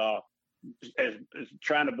is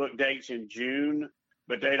trying to book dates in June,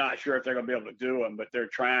 but they're not sure if they're going to be able to do them. But they're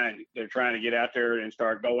trying to get out there and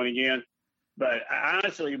start going again. But I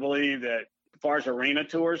honestly believe that as far as arena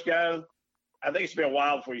tours go, I think it's been a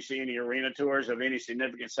while before you see any arena tours of any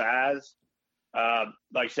significant size.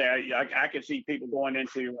 Like say, I could see people going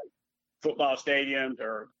into like football stadiums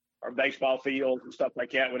or baseball fields and stuff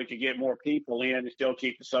like that, where they could get more people in and still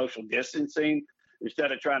keep the social distancing,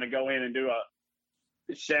 instead of trying to go in and do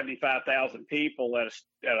a 75,000 people at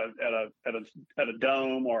a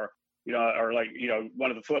dome, or like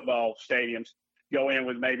one of the football stadiums. Go in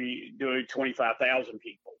with maybe doing 25,000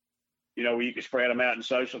 people. Where you can spread them out in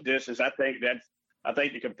social distance. I think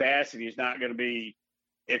the capacity is not going to be.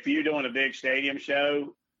 If you're doing a big stadium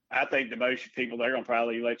show, I think the most people they're going to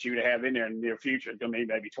probably let you to have in there in the near future is going to be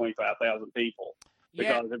maybe 25,000 people.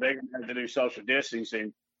 Because if they're going to have to do social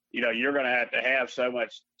distancing, you're going to have so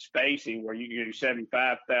much spacing where you can do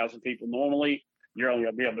 75,000 people normally. You're only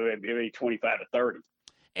going to be able to be 25 to 30.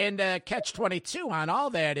 And catch 22 on all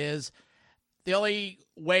that is the only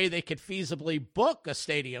way they could feasibly book a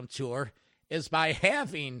stadium tour is by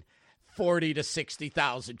having 40 to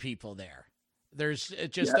 60,000 people there.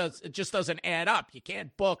 It just doesn't add up. You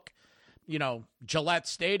can't book, Gillette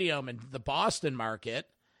Stadium in the Boston market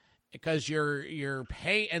because you're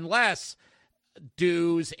paying unless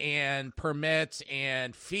dues and permits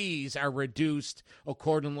and fees are reduced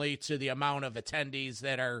accordingly to the amount of attendees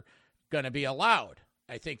that are going to be allowed.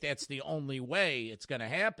 I think that's the only way it's going to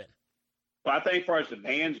happen. Well, I think as far as the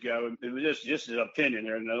bands go, it was just an opinion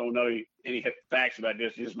there, and I don't know any facts about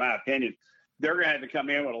this. This is my opinion. They're going to have to come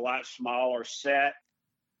in with a lot smaller set.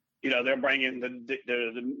 They're bringing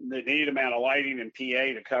the needed amount of lighting and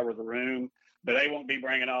PA to cover the room, but they won't be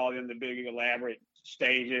bringing all in the big elaborate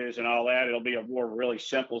stages and all that. It'll be a more really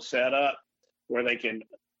simple setup where they can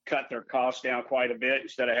cut their costs down quite a bit.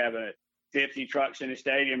 Instead of having 50 trucks in the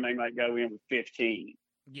stadium, they might go in with 15.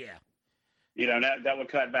 Yeah. That would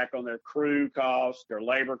cut back on their crew costs, their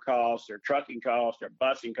labor costs, their trucking costs, their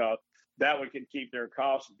busing costs. That would keep their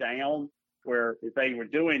costs down, where if they were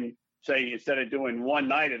doing, say, instead of doing one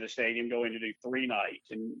night at the stadium, going to do 3 nights.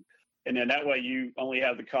 And then that way you only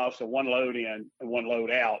have the cost of one load in and one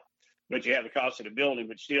load out, but you have the cost of the building,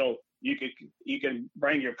 but still you can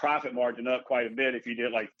bring your profit margin up quite a bit if you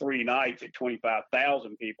did like 3 nights at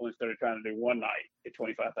 25,000 people instead of trying to do one night at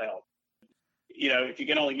 25,000. If you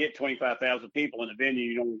can only get 25,000 people in the venue,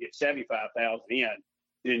 you only get 75,000 in,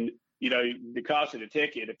 then, the cost of the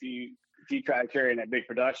ticket, if you try carrying that big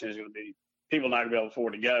production, is going to be people not going to be able to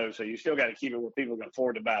afford to go. So you still got to keep it where people can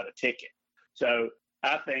afford to buy the ticket. So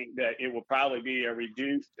I think that it will probably be a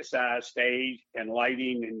reduced size stage and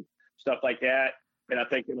lighting and stuff like that. And I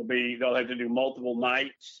think they'll have to do multiple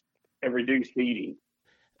nights and reduced seating.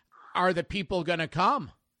 Are the people going to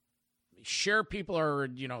come? Sure, people are,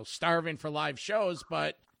 starving for live shows,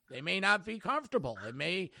 but they may not be comfortable.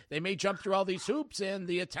 They may jump through all these hoops and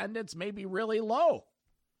the attendance may be really low.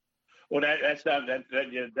 Well,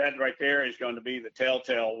 that right there is going to be the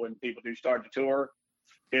telltale when people do start the tour,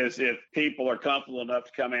 is if people are comfortable enough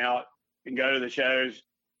to come out and go to the shows.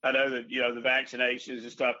 I know that, the vaccinations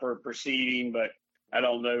and stuff are proceeding, but I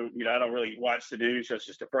don't know, I don't really watch the news, so it's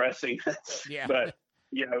just depressing. Yeah. But,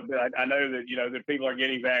 I know that, that people are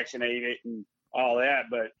getting vaccinated and all that,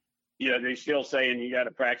 but, they're still saying you got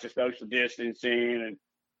to practice social distancing and,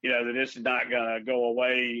 that this is not going to go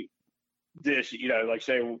away. This, like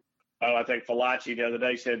say, I think Falaci the other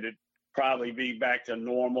day said that probably be back to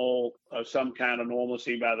normal, some kind of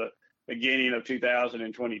normalcy by the beginning of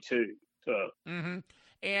 2022. So,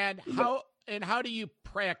 And how do you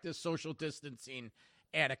practice social distancing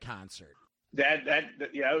at a concert? That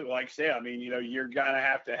like I said, I mean, you're gonna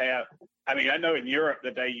have to have. I mean, I know in Europe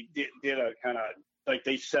that they did a kind of like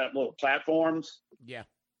they set up little platforms. Yeah.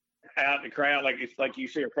 Out in the crowd, like it's like you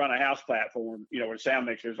see a front of house platform, where sound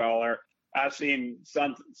mixers all are. I've seen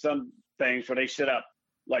some things where they set up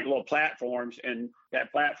like little platforms, and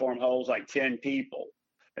that platform holds like 10 people,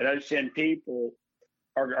 and those 10 people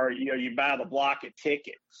are you buy the block of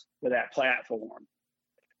tickets to that platform,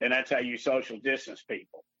 and that's how you social distance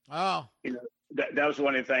people. Oh, that was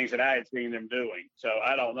one of the things that I had seen them doing. So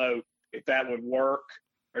I don't know if that would work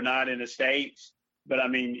or not in the States, but I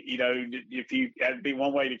mean, if that'd be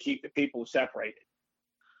one way to keep the people separated.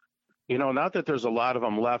 Not that there's a lot of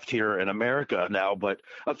them left here in America now, but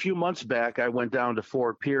a few months back, I went down to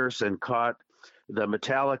Fort Pierce and caught the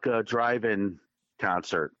Metallica drive-in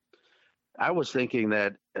concert. I was thinking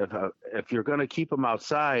that if you're going to keep them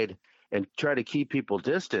outside and try to keep people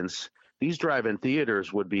distance, these drive-in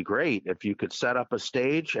theaters would be great if you could set up a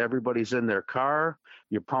stage. Everybody's in their car.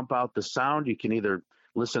 You pump out the sound. You can either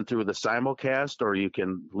listen through the simulcast or you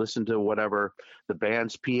can listen to whatever the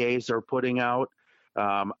band's PAs are putting out.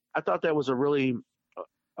 I thought that was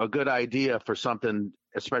a good idea for something,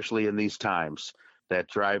 especially in these times, that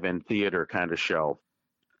drive-in theater kind of show.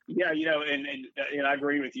 Yeah, and I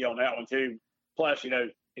agree with you on that one too. Plus,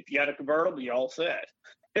 if you got a convertible, you're all set.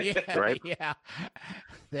 Yeah, right? Yeah,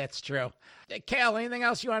 that's true. Cal, anything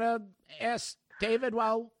else you want to ask David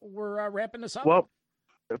while we're wrapping this up? Well,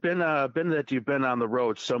 been that you've been on the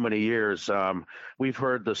road so many years, we've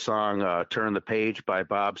heard the song "Turn the Page" by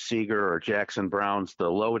Bob Seger or Jackson Brown's "The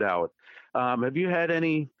Loadout." Have you had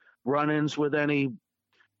any run-ins with any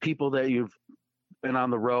people that you've been on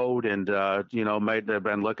the road and might have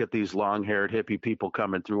been, look at these long-haired hippie people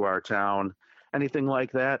coming through our town? Anything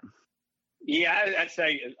like that? Yeah, I'd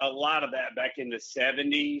say a lot of that back in the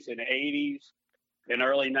 70s and 80s and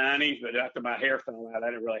early 90s. But after my hair fell out, I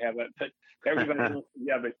didn't really have it. But everybody,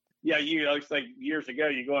 it's like years ago,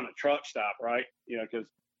 you go on a truck stop, right? Because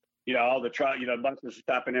all the truck, buses are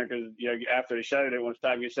stopping there because after the show they want to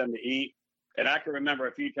stop and get something to eat. And I can remember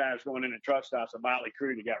a few times going into truck stops, a Motley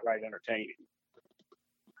Crue that got right entertaining.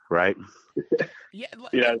 Right.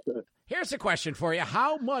 Yeah. Here's a question for you: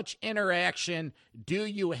 how much interaction do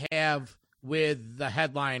you have with the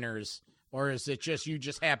headliners, or is it just you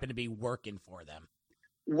just happen to be working for them?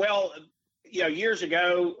 Well, years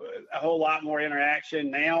ago, a whole lot more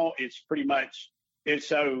interaction. Now it's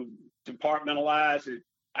so departmentalized.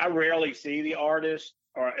 I rarely see the artist,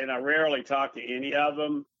 and I rarely talk to any of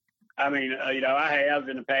them. I mean, I have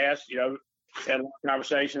in the past, had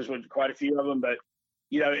conversations with quite a few of them, but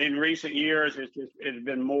in recent years, it's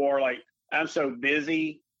been more like I'm so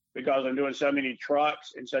busy because I'm doing so many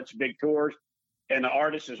trucks and such big tours, and the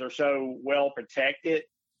artists are so well protected,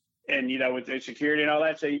 and with the security and all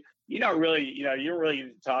that. So you don't really, you don't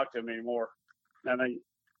really talk to them anymore. I mean,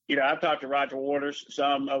 I've talked to Roger Waters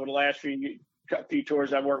some over the last few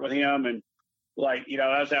tours I've worked with him, and I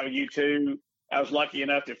was out with U2. I was lucky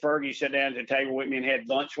enough that Fergie sat down at the table with me and had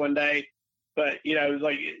lunch one day. But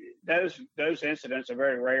those incidents are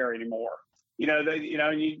very rare anymore. You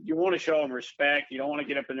want to show them respect. You don't want to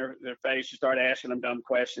get up in their face and start asking them dumb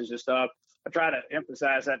questions and stuff. I try to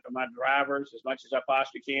emphasize that to my drivers as much as I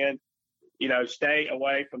possibly can. Stay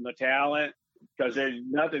away from the talent because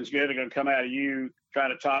nothing's good going to come out of you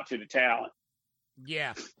trying to talk to the talent.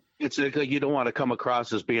 Yeah. It's like you don't want to come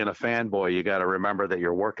across as being a fanboy. You got to remember that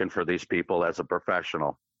you're working for these people as a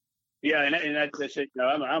professional. Yeah, and that's it.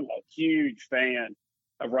 I'm a huge fan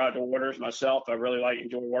of Roger Waters myself. I really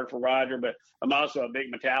enjoy working for Roger, but I'm also a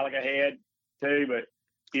big Metallica head too. But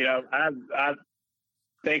I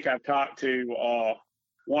think I've talked to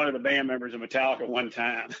one of the band members of Metallica one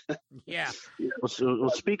time. Yeah. Well,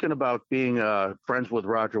 speaking about being friends with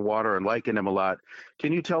Roger Waters and liking him a lot,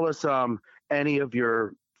 can you tell us any of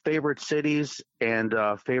your favorite cities and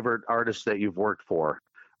favorite artists that you've worked for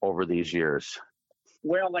over these years?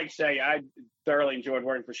 Well, like I say, I thoroughly enjoyed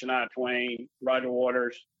working for Shania Twain, Roger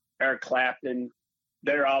Waters, Eric Clapton.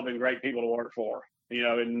 They've all been great people to work for,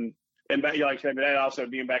 and like I said, but that also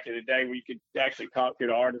being back in the day where you could actually talk to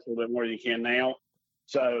the artist a little bit more than you can now.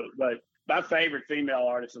 So, but my favorite female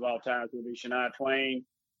artist of all time would be Shania Twain.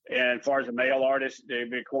 And as far as a male artist, it'd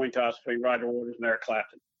be a coin toss between Roger Waters and Eric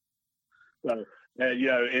Clapton. So,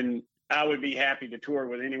 and I would be happy to tour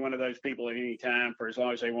with any one of those people at any time for as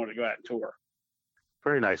long as they want to go out and tour.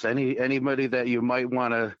 Very nice. Anybody that you might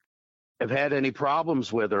want to have had any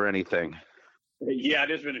problems with or anything? Yeah,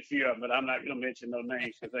 there's been a few of them, but I'm not going to mention no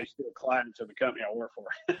names because they still clients of the company I work for.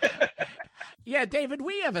 Yeah, David,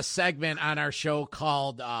 we have a segment on our show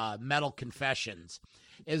called Metal Confessions.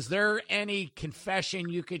 Is there any confession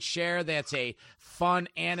you could share that's a fun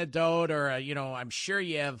anecdote or, I'm sure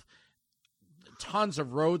you have tons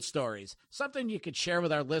of road stories, something you could share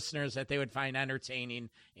with our listeners that they would find entertaining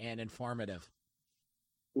and informative?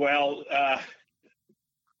 Well,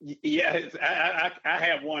 yeah, I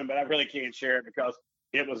have one, but I really can't share it because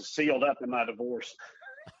it was sealed up in my divorce.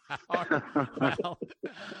 Well,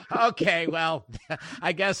 okay, well,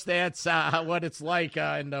 I guess that's what it's like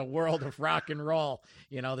in the world of rock and roll.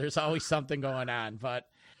 There's always something going on. But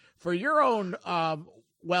for your own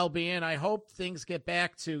well-being, I hope things get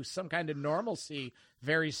back to some kind of normalcy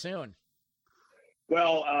very soon.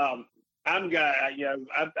 Well,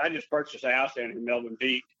 I just purchased a house down in Melbourne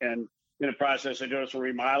Beach and in the process of doing some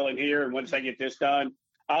remodeling here. And once I get this done,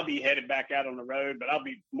 I'll be headed back out on the road, but I'll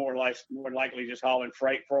be more likely just hauling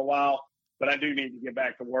freight for a while. But I do need to get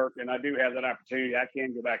back to work, and I do have that opportunity. I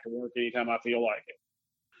can go back to work anytime I feel like it.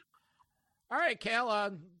 All right,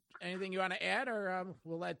 Cal, Anything you want to add, or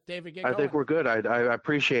we'll let David get I going? think we're good. I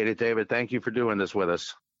appreciate it, David. Thank you for doing this with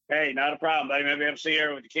us. Hey, not a problem, buddy. Maybe I'll see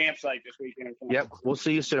you with the campsite this weekend or something. Yep, we'll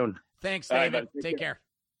see you soon. Thanks, All right, David. bud. Take care.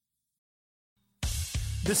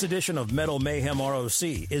 This edition of Metal Mayhem ROC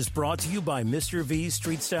is brought to you by Mr. V's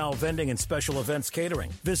Street Style Vending and Special Events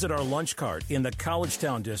Catering. Visit our lunch cart in the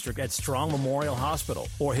Collegetown District at Strong Memorial Hospital,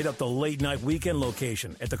 or hit up the late night weekend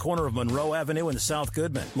location at the corner of Monroe Avenue and South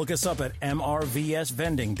Goodman. Look us up at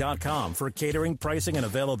mrvsvending.com for catering, pricing, and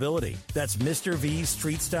availability. That's Mr. V's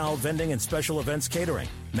Street Style Vending and Special Events Catering.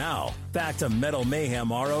 Now, back to Metal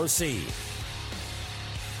Mayhem ROC.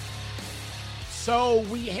 So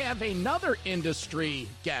we have another industry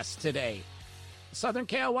guest today. Southern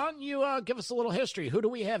Cal, why don't you give us a little history? Who do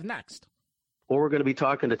we have next? Well, we're going to be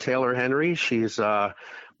talking to Taylor Henry. She's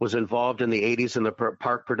was involved in the 80s in the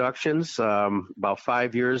park productions, about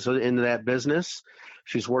 5 years into that business.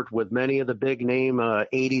 She's worked with many of the big name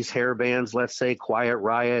 80s hair bands, let's say Quiet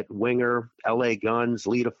Riot, Winger, LA Guns,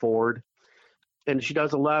 Lita Ford. And she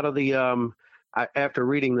does a lot of the, after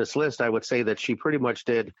reading this list, I would say that she pretty much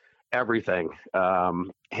did everything,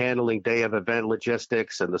 handling day of event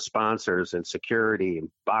logistics and the sponsors and security and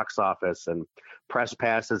box office and press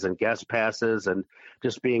passes and guest passes, and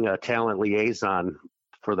just being a talent liaison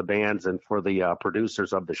for the bands and for the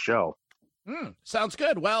producers of the show. Sounds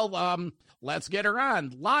good. Well, let's get her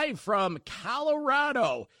on. Live from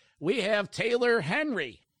Colorado, we have Taylor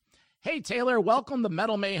Henry. Hey, Taylor, welcome to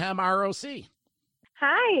Metal Mayhem ROC.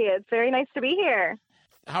 Hi, it's very nice to be here.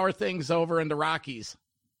 How are things over in the Rockies?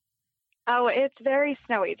 Oh, it's very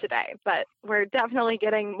snowy today, but we're definitely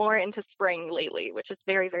getting more into spring lately, which is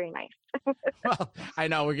very, very nice. Well, I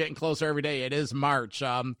know we're getting closer every day. It is March.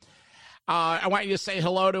 I want you to say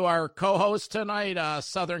hello to our co-host tonight,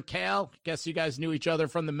 Southern Cal. Guess you guys knew each other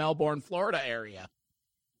from the Melbourne, Florida area.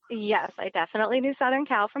 Yes, I definitely knew Southern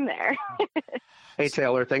Cal from there. Hey,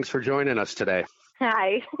 Taylor, thanks for joining us today.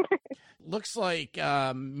 Hi. Looks like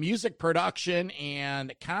music production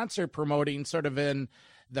and concert promoting sort of in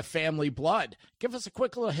the family blood. Give us a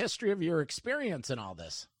quick little history of your experience in all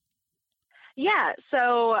this. Yeah,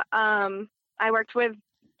 so I worked with,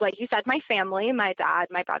 like you said, my family, my dad,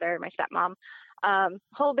 my brother, my stepmom,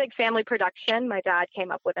 whole big family production. My dad came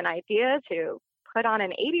up with an idea to put on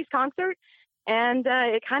an 80s concert, and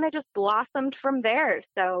it kind of just blossomed from there.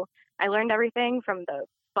 So I learned everything from the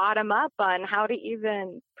bottom up on how to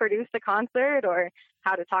even produce a concert or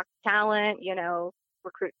how to talk to talent,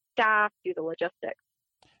 recruit staff, do the logistics.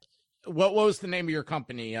 What was the name of your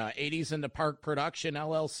company? 80s in the Park Production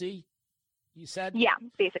LLC, you said? Yeah,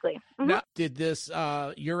 basically. Mm-hmm. Now, did this,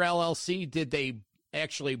 your LLC, did they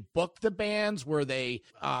actually book the bands? Were they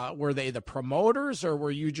the promoters, or were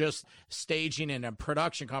you just staging in a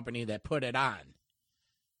production company that put it on?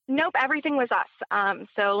 Nope, everything was us.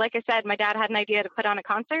 So like I said, my dad had an idea to put on a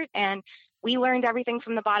concert, and we learned everything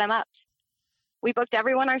from the bottom up. We booked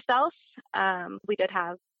everyone ourselves. We did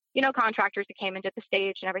have contractors that came and did the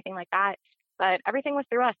stage and everything like that, but everything was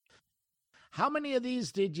through us. How many of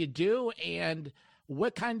these did you do, and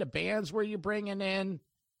what kind of bands were you bringing in?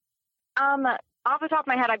 Off the top of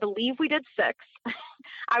my head, I believe we did 6.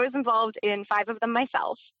 I was involved in 5 of them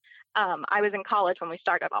myself. I was in college when we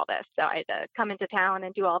started all this, so I had to come into town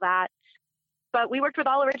and do all that. But we worked with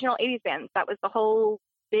all original 80s bands. That was the whole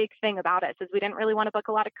big thing about us, is we didn't really want to book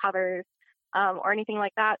a lot of covers or anything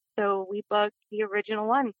like that. So we booked the original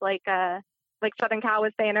ones, like Southern Cal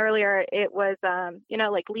was saying earlier. It was,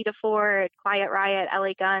 like Lita Ford, Quiet Riot,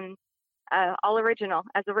 LA Guns, all original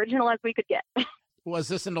as we could get. Was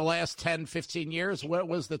this in the last 10, 15 years? What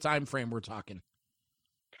was the time frame we're talking?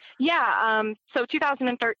 Yeah, so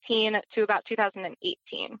 2013 to about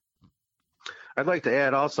 2018. I'd like to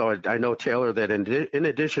add also, I know, Taylor, that in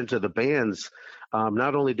addition to the bands,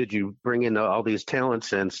 not only did you bring in all these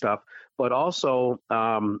talents and stuff, but also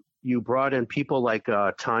you brought in people like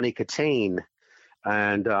Tawny Katane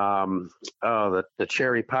and the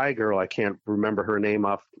Cherry Pie girl. I can't remember her name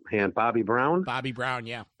offhand. Bobby Brown? Bobby Brown,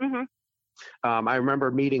 yeah. Mm-hmm. I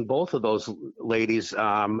remember meeting both of those ladies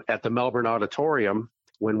at the Melbourne Auditorium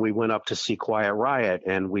when we went up to see Quiet Riot,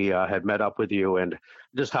 and we had met up with you, and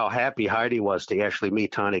just how happy Heidi was to actually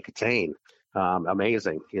meet Tawny Katane.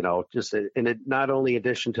 Amazing, just in it, not only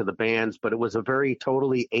addition to the bands, but it was a very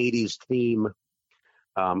totally 80s theme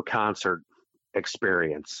concert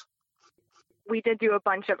experience. We did do a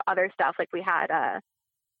bunch of other stuff. Like we had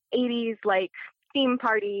 80s like theme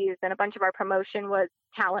parties, and a bunch of our promotion was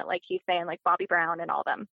talent, like he's saying, like Bobby Brown and all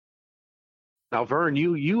them. Now, Vern,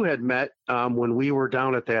 you had met when we were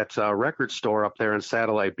down at that record store up there in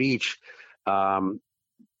Satellite Beach.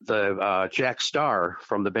 Jack Starr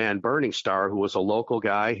from the band Burning Star, who was a local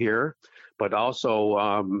guy here, but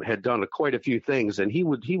also had done quite a few things. And he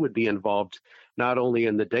would be involved not only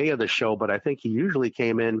in the day of the show, but I think he usually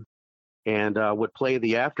came in and would play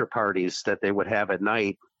the after parties that they would have at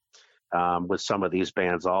night with some of these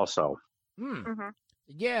bands also. Mm-hmm.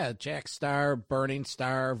 Yeah, Jack Starr, Burning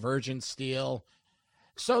Star, Virgin Steel.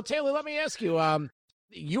 So, Taylor, let me ask you,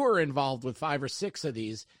 you were involved with 5 or 6 of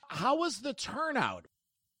these. How was the turnout?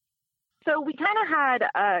 So we kind of had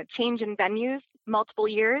a change in venues multiple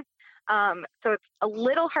years. So it's a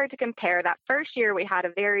little hard to compare. That first year we had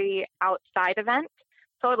a very outside event,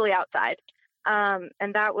 totally outside.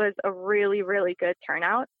 And that was a really, really good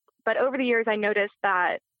turnout. But over the years, I noticed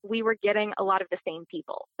that we were getting a lot of the same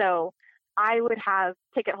people. So I would have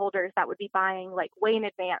ticket holders that would be buying like way in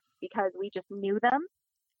advance because we just knew them.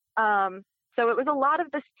 So it was a lot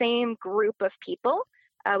of the same group of people.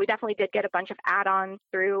 We definitely did get a bunch of add-ons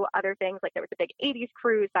through other things. Like there was a big 80s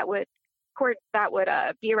cruise that would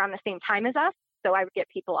be around the same time as us. So I would get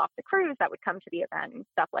people off the cruise that would come to the event and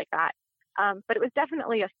stuff like that. But it was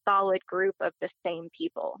definitely a solid group of the same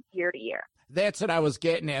people year to year. That's what I was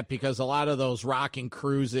getting at, because a lot of those rocking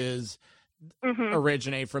cruises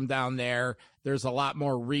originate from down there. There's a lot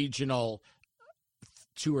more regional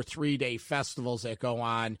 2 or 3 day festivals that go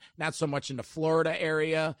on, not so much in the Florida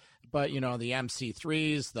area, but, the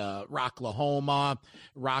MC3s, the Rocklahoma,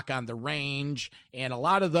 Rock on the Range, and a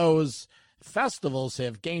lot of those festivals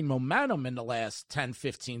have gained momentum in the last 10,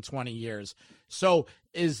 15, 20 years. So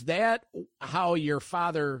is that how your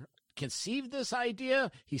father conceived this idea?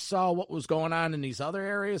 He saw what was going on in these other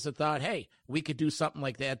areas and thought, hey, we could do something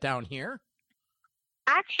like that down here?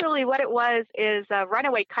 Actually, what it was is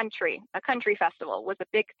Runaway Country, a country festival, was a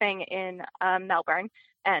big thing in Melbourne.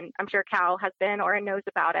 And I'm sure Cal has been or knows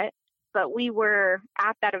about it. But we were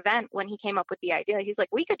at that event when he came up with the idea. He's like,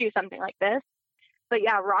 we could do something like this. But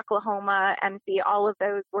yeah, Rocklahoma, MC, all of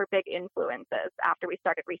those were big influences after we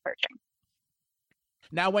started researching.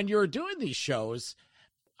 Now, when you were doing these shows,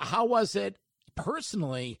 how was it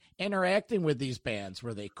personally interacting with these bands?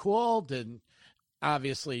 Were they cool?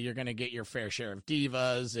 Obviously, you're going to get your fair share of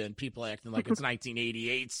divas and people acting like it's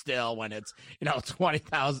 1988 still when it's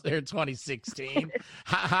 20,000 or 2016.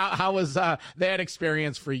 How was that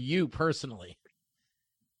experience for you personally?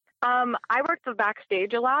 I worked the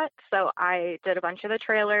backstage a lot, so I did a bunch of the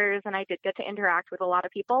trailers and I did get to interact with a lot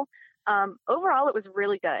of people. Overall, it was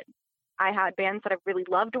really good. I had bands that I really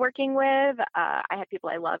loved working with. I had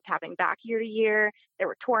people I loved having back year to year. There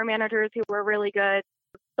were tour managers who were really good.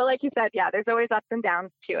 So like you said, yeah, there's always ups and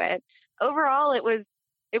downs to it. Overall, it was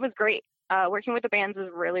great. Working with the bands was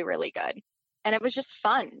really, really good. And it was just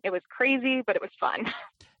fun. It was crazy, but it was fun.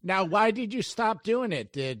 Now, why did you stop doing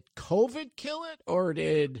it? Did COVID kill it, or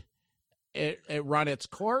did it run its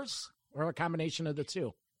course, or a combination of the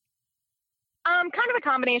two? Kind of a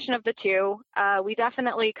combination of the two.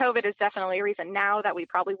 COVID is definitely a reason now that we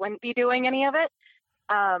probably wouldn't be doing any of it.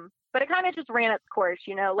 But it kind of just ran its course,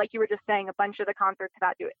 like you were just saying, a bunch of the concerts have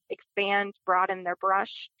had to expand, broaden their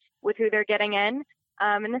brush with who they're getting in.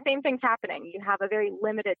 And the same thing's happening. You have a very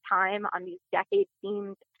limited time on these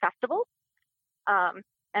decade-themed festivals.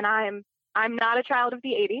 And I'm not a child of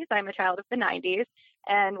the 80s. I'm a child of the 90s.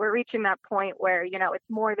 And we're reaching that point where, it's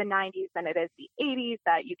more the 90s than it is the 80s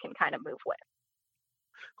that you can kind of move with.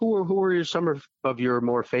 Who were some of your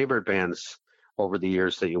more favorite bands over the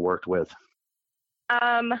years that you worked with?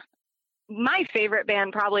 My favorite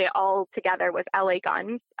band probably all together was LA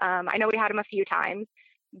Guns. I know we had them a few times,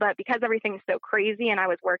 but because everything's so crazy and I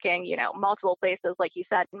was working, multiple places, like you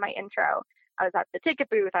said in my intro, I was at the ticket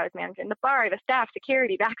booth, I was managing the bar, the staff,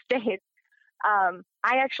 security, backstage. I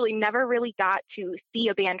actually never really got to see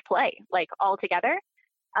a band play, like all together.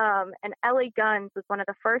 And LA Guns was one of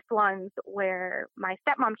the first ones where my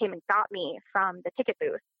stepmom came and got me from the ticket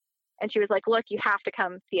booth. And she was like, look, you have to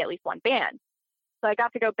come see at least one band. So I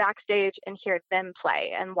got to go backstage and hear them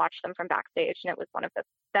play and watch them from backstage. And it was one of the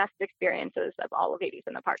best experiences of all of 80s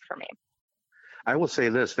in the Park for me. I will say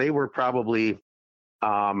this. They were probably,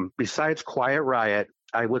 besides Quiet Riot,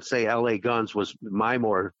 I would say LA Guns was my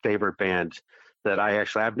more favorite band that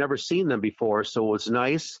I've never seen them before. So it was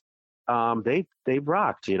nice. They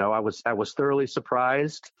rocked, I was thoroughly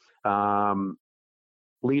surprised.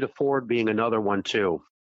 Lita Ford being another one too.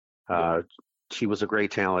 She was a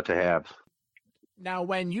great talent to have. Now,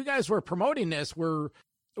 when you guys were promoting this, who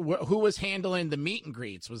was handling the meet and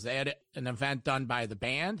greets? Was that an event done by the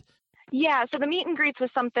band? Yeah, so the meet and greets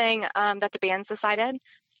was something that the bands decided.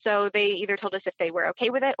 So they either told us if they were okay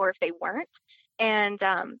with it or if they weren't. And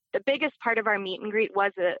the biggest part of our meet and greet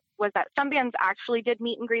was that some bands actually did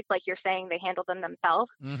meet and greets, like you're saying, they handled them themselves.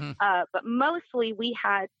 Mm-hmm. But mostly we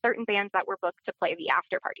had certain bands that were booked to play the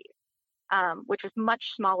after parties, which was much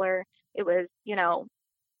smaller. It was,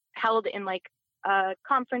 held in like a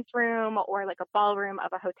conference room or like a ballroom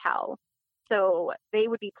of a hotel. So they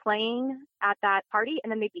would be playing at that party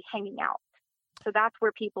and then they'd be hanging out. So that's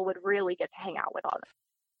where people would really get to hang out with all of them.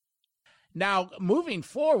 Now, moving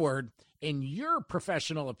forward, in your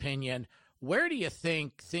professional opinion, where do you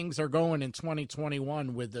think things are going in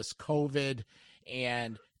 2021 with this COVID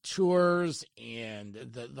and tours and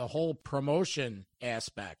the whole promotion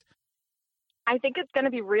aspect? I think it's going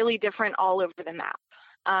to be really different all over the map.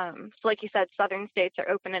 So like you said, southern states are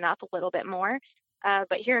opening up a little bit more.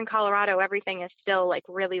 But here in Colorado, everything is still like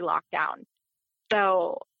really locked down.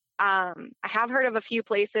 So I have heard of a few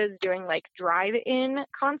places doing like drive-in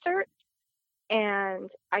concerts. And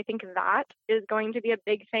I think that is going to be a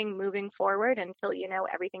big thing moving forward until,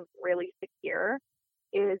 everything's really secure,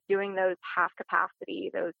 is doing those half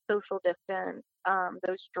capacity, those social distance,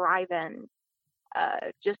 those drive-ins,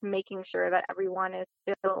 just making sure that everyone is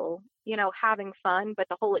still, having fun, but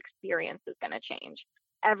the whole experience is going to change.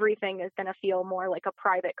 Everything is going to feel more like a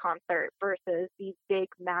private concert versus these big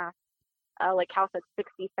mass, like Cal said,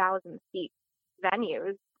 60,000 seat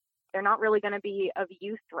venues. They're not really going to be of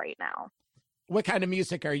use right now. What kind of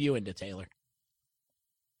music are you into, Taylor?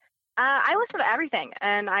 I listen to everything,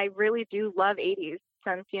 and I really do love 80s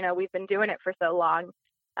since, we've been doing it for so long.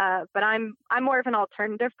 But I'm more of an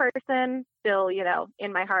alternative person still,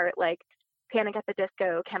 in my heart, like Panic at the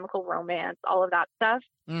Disco, Chemical Romance, all of that stuff.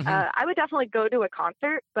 Mm-hmm. I would definitely go to a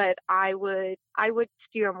concert, but I would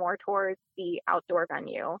steer more towards the outdoor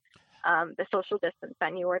venue, the social distance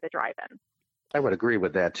venue or the drive-in. I would agree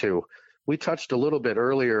with that too. We touched a little bit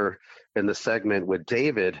earlier in the segment with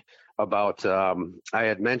David about, I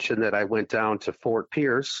had mentioned that I went down to Fort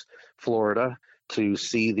Pierce, Florida, to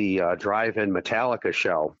see the drive-in Metallica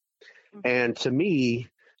show. Mm-hmm. And to me,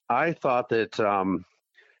 I thought that,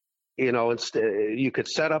 you could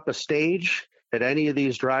set up a stage at any of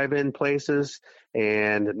these drive-in places,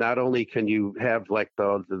 and not only can you have like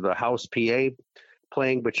the house PA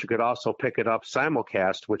playing, but you could also pick it up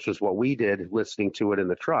simulcast, which is what we did, listening to it in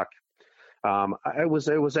the truck. It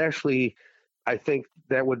was actually, I think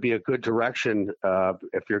that would be a good direction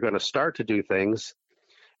if you're going to start to do things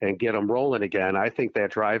and get them rolling again. I think that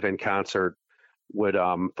drive-in concert would,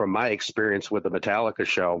 from my experience with the Metallica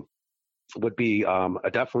show, would be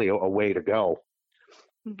definitely a way to go,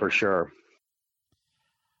 for sure.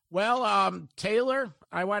 Well, Taylor,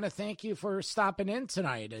 I want to thank you for stopping in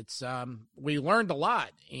tonight. It's we learned a lot,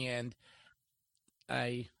 and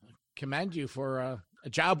I commend you for a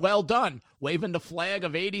job well done, waving the flag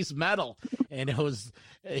of 80s metal. And it was,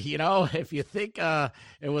 if you think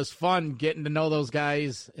it was fun getting to know those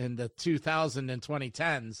guys in the 2000 and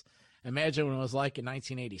 2010s, imagine what it was like in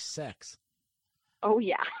 1986. Oh,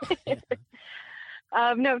 yeah.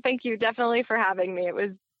 No, thank you definitely for having me.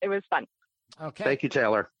 It was fun. Okay. Thank you,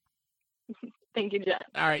 Taylor. Thank you, Jen.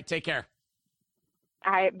 All right. Take care.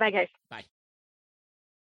 All right. Bye, guys. Bye.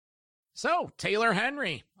 So, Taylor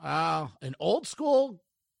Henry, an old school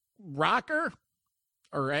rocker,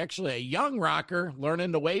 or actually a young rocker,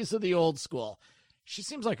 learning the ways of the old school. She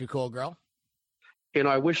seems like a cool girl.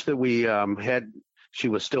 I wish that she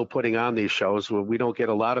was still putting on these shows. We don't get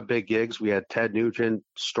a lot of big gigs. We had Ted Nugent,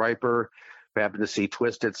 Stryper. We happened to see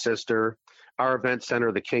Twisted Sister. Our event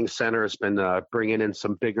center, the King Center, has been bringing in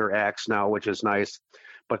some bigger acts now, which is nice.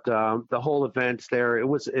 But the whole event there, it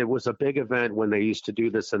was a big event when they used to do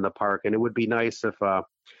this in the park, and it would be nice if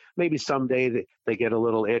maybe someday they get a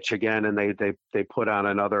little itch again and they put on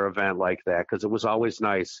another event like that, because it was always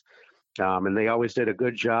nice. And they always did a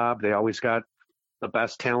good job. They always got the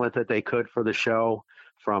best talent that they could for the show,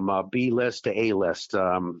 from B-list to A-list.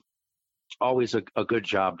 Always a good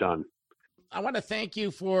job done. I want to thank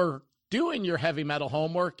you for doing your heavy metal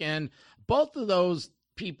homework, and both of those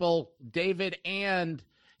people, David and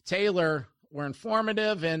Taylor, were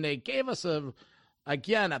informative, and they gave us a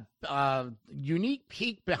unique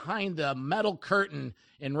peek behind the metal curtain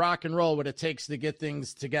in rock and roll, what it takes to get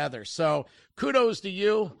things together. So kudos to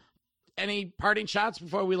you. Any parting shots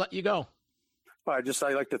before we let you go? I'd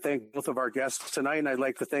like to thank both of our guests tonight, and I'd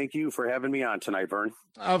like to thank you for having me on tonight, Vern.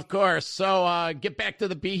 Of course. So get back to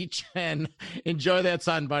the beach and enjoy that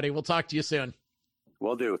sun, buddy. We'll talk to you soon.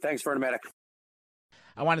 Will do. Thanks, Vernomatic.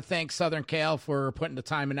 I want to thank Southern Cal for putting the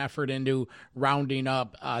time and effort into rounding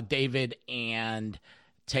up David and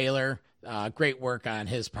Taylor. Great work on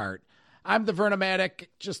his part. I'm the Vernomatic.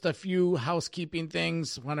 Just a few housekeeping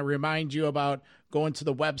things. Want to remind you about going to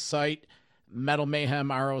the website,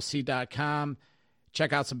 metalmayhemroc.com.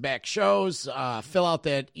 Check out some back shows. Fill out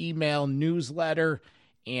that email newsletter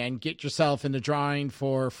and get yourself in the drawing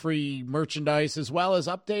for free merchandise as well as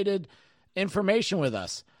updated information with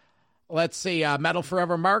us. Let's see, Metal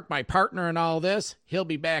Forever Mark, my partner in all this, he'll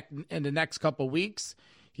be back in the next couple weeks.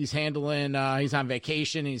 He's he's on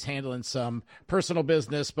vacation. He's handling some personal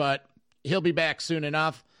business, but he'll be back soon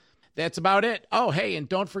enough. That's about it. Oh, hey, and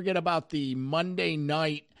don't forget about the Monday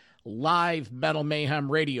night live Metal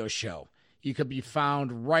Mayhem radio show. You could be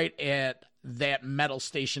found right at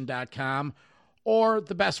thatmetalstation.com, or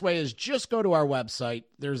the best way is just go to our website.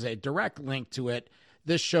 There's a direct link to it.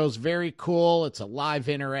 This show's very cool. It's a live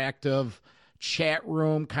interactive chat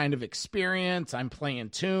room kind of experience. I'm playing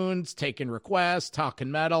tunes, taking requests, talking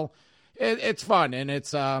metal. It's fun, and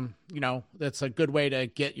it's, that's a good way to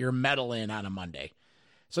get your metal in on a Monday.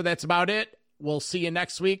 So that's about it. We'll see you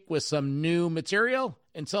next week with some new material.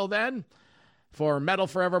 Until then, for Metal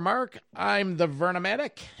Forever Mark, I'm the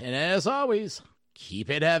Vernomatic, and as always, keep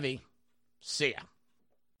it heavy. See ya.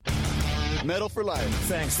 Metal for life.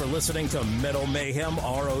 Thanks for listening to Metal Mayhem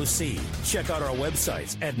ROC. Check out our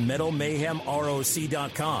websites at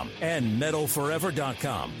metalmayhemroc.com and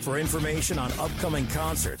metalforever.com for information on upcoming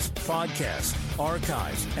concerts, podcasts,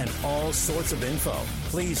 archives, and all sorts of info.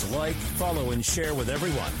 Please like, follow, and share with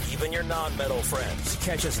everyone, even your non-metal friends.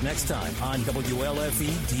 Catch us next time on WLFE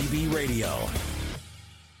DB Radio.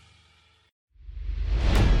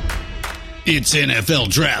 It's NFL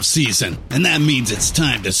draft season, and that means it's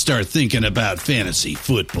time to start thinking about fantasy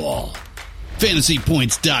football.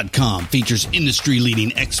 FantasyPoints.com features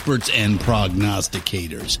industry-leading experts and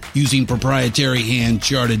prognosticators using proprietary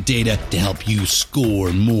hand-charted data to help you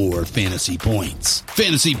score more fantasy points.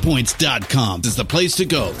 FantasyPoints.com is the place to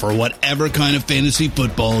go for whatever kind of fantasy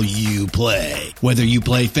football you play. Whether you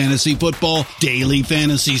play fantasy football, daily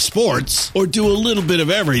fantasy sports, or do a little bit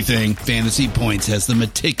of everything, Fantasy Points has the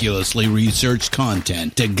meticulously researched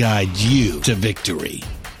content to guide you to victory.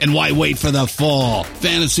 And why wait for the fall?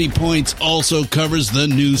 Fantasy Points also covers the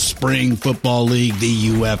new spring football league, the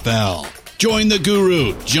UFL. Join the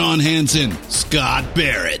guru, John Hansen, Scott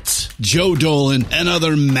Barrett, Joe Dolan, and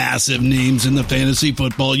other massive names in the fantasy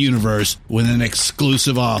football universe with an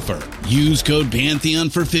exclusive offer. Use code Pantheon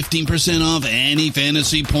for 15% off any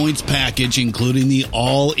Fantasy Points package, including the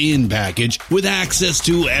all-in package, with access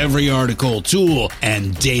to every article, tool,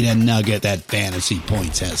 and data nugget that Fantasy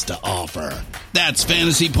Points has to offer. That's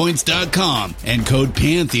FantasyPoints.com and code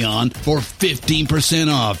Pantheon for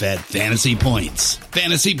 15% off at Fantasy Points.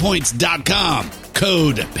 FantasyPoints.com,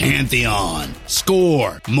 code Pantheon.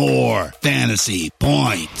 Score more fantasy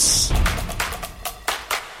points.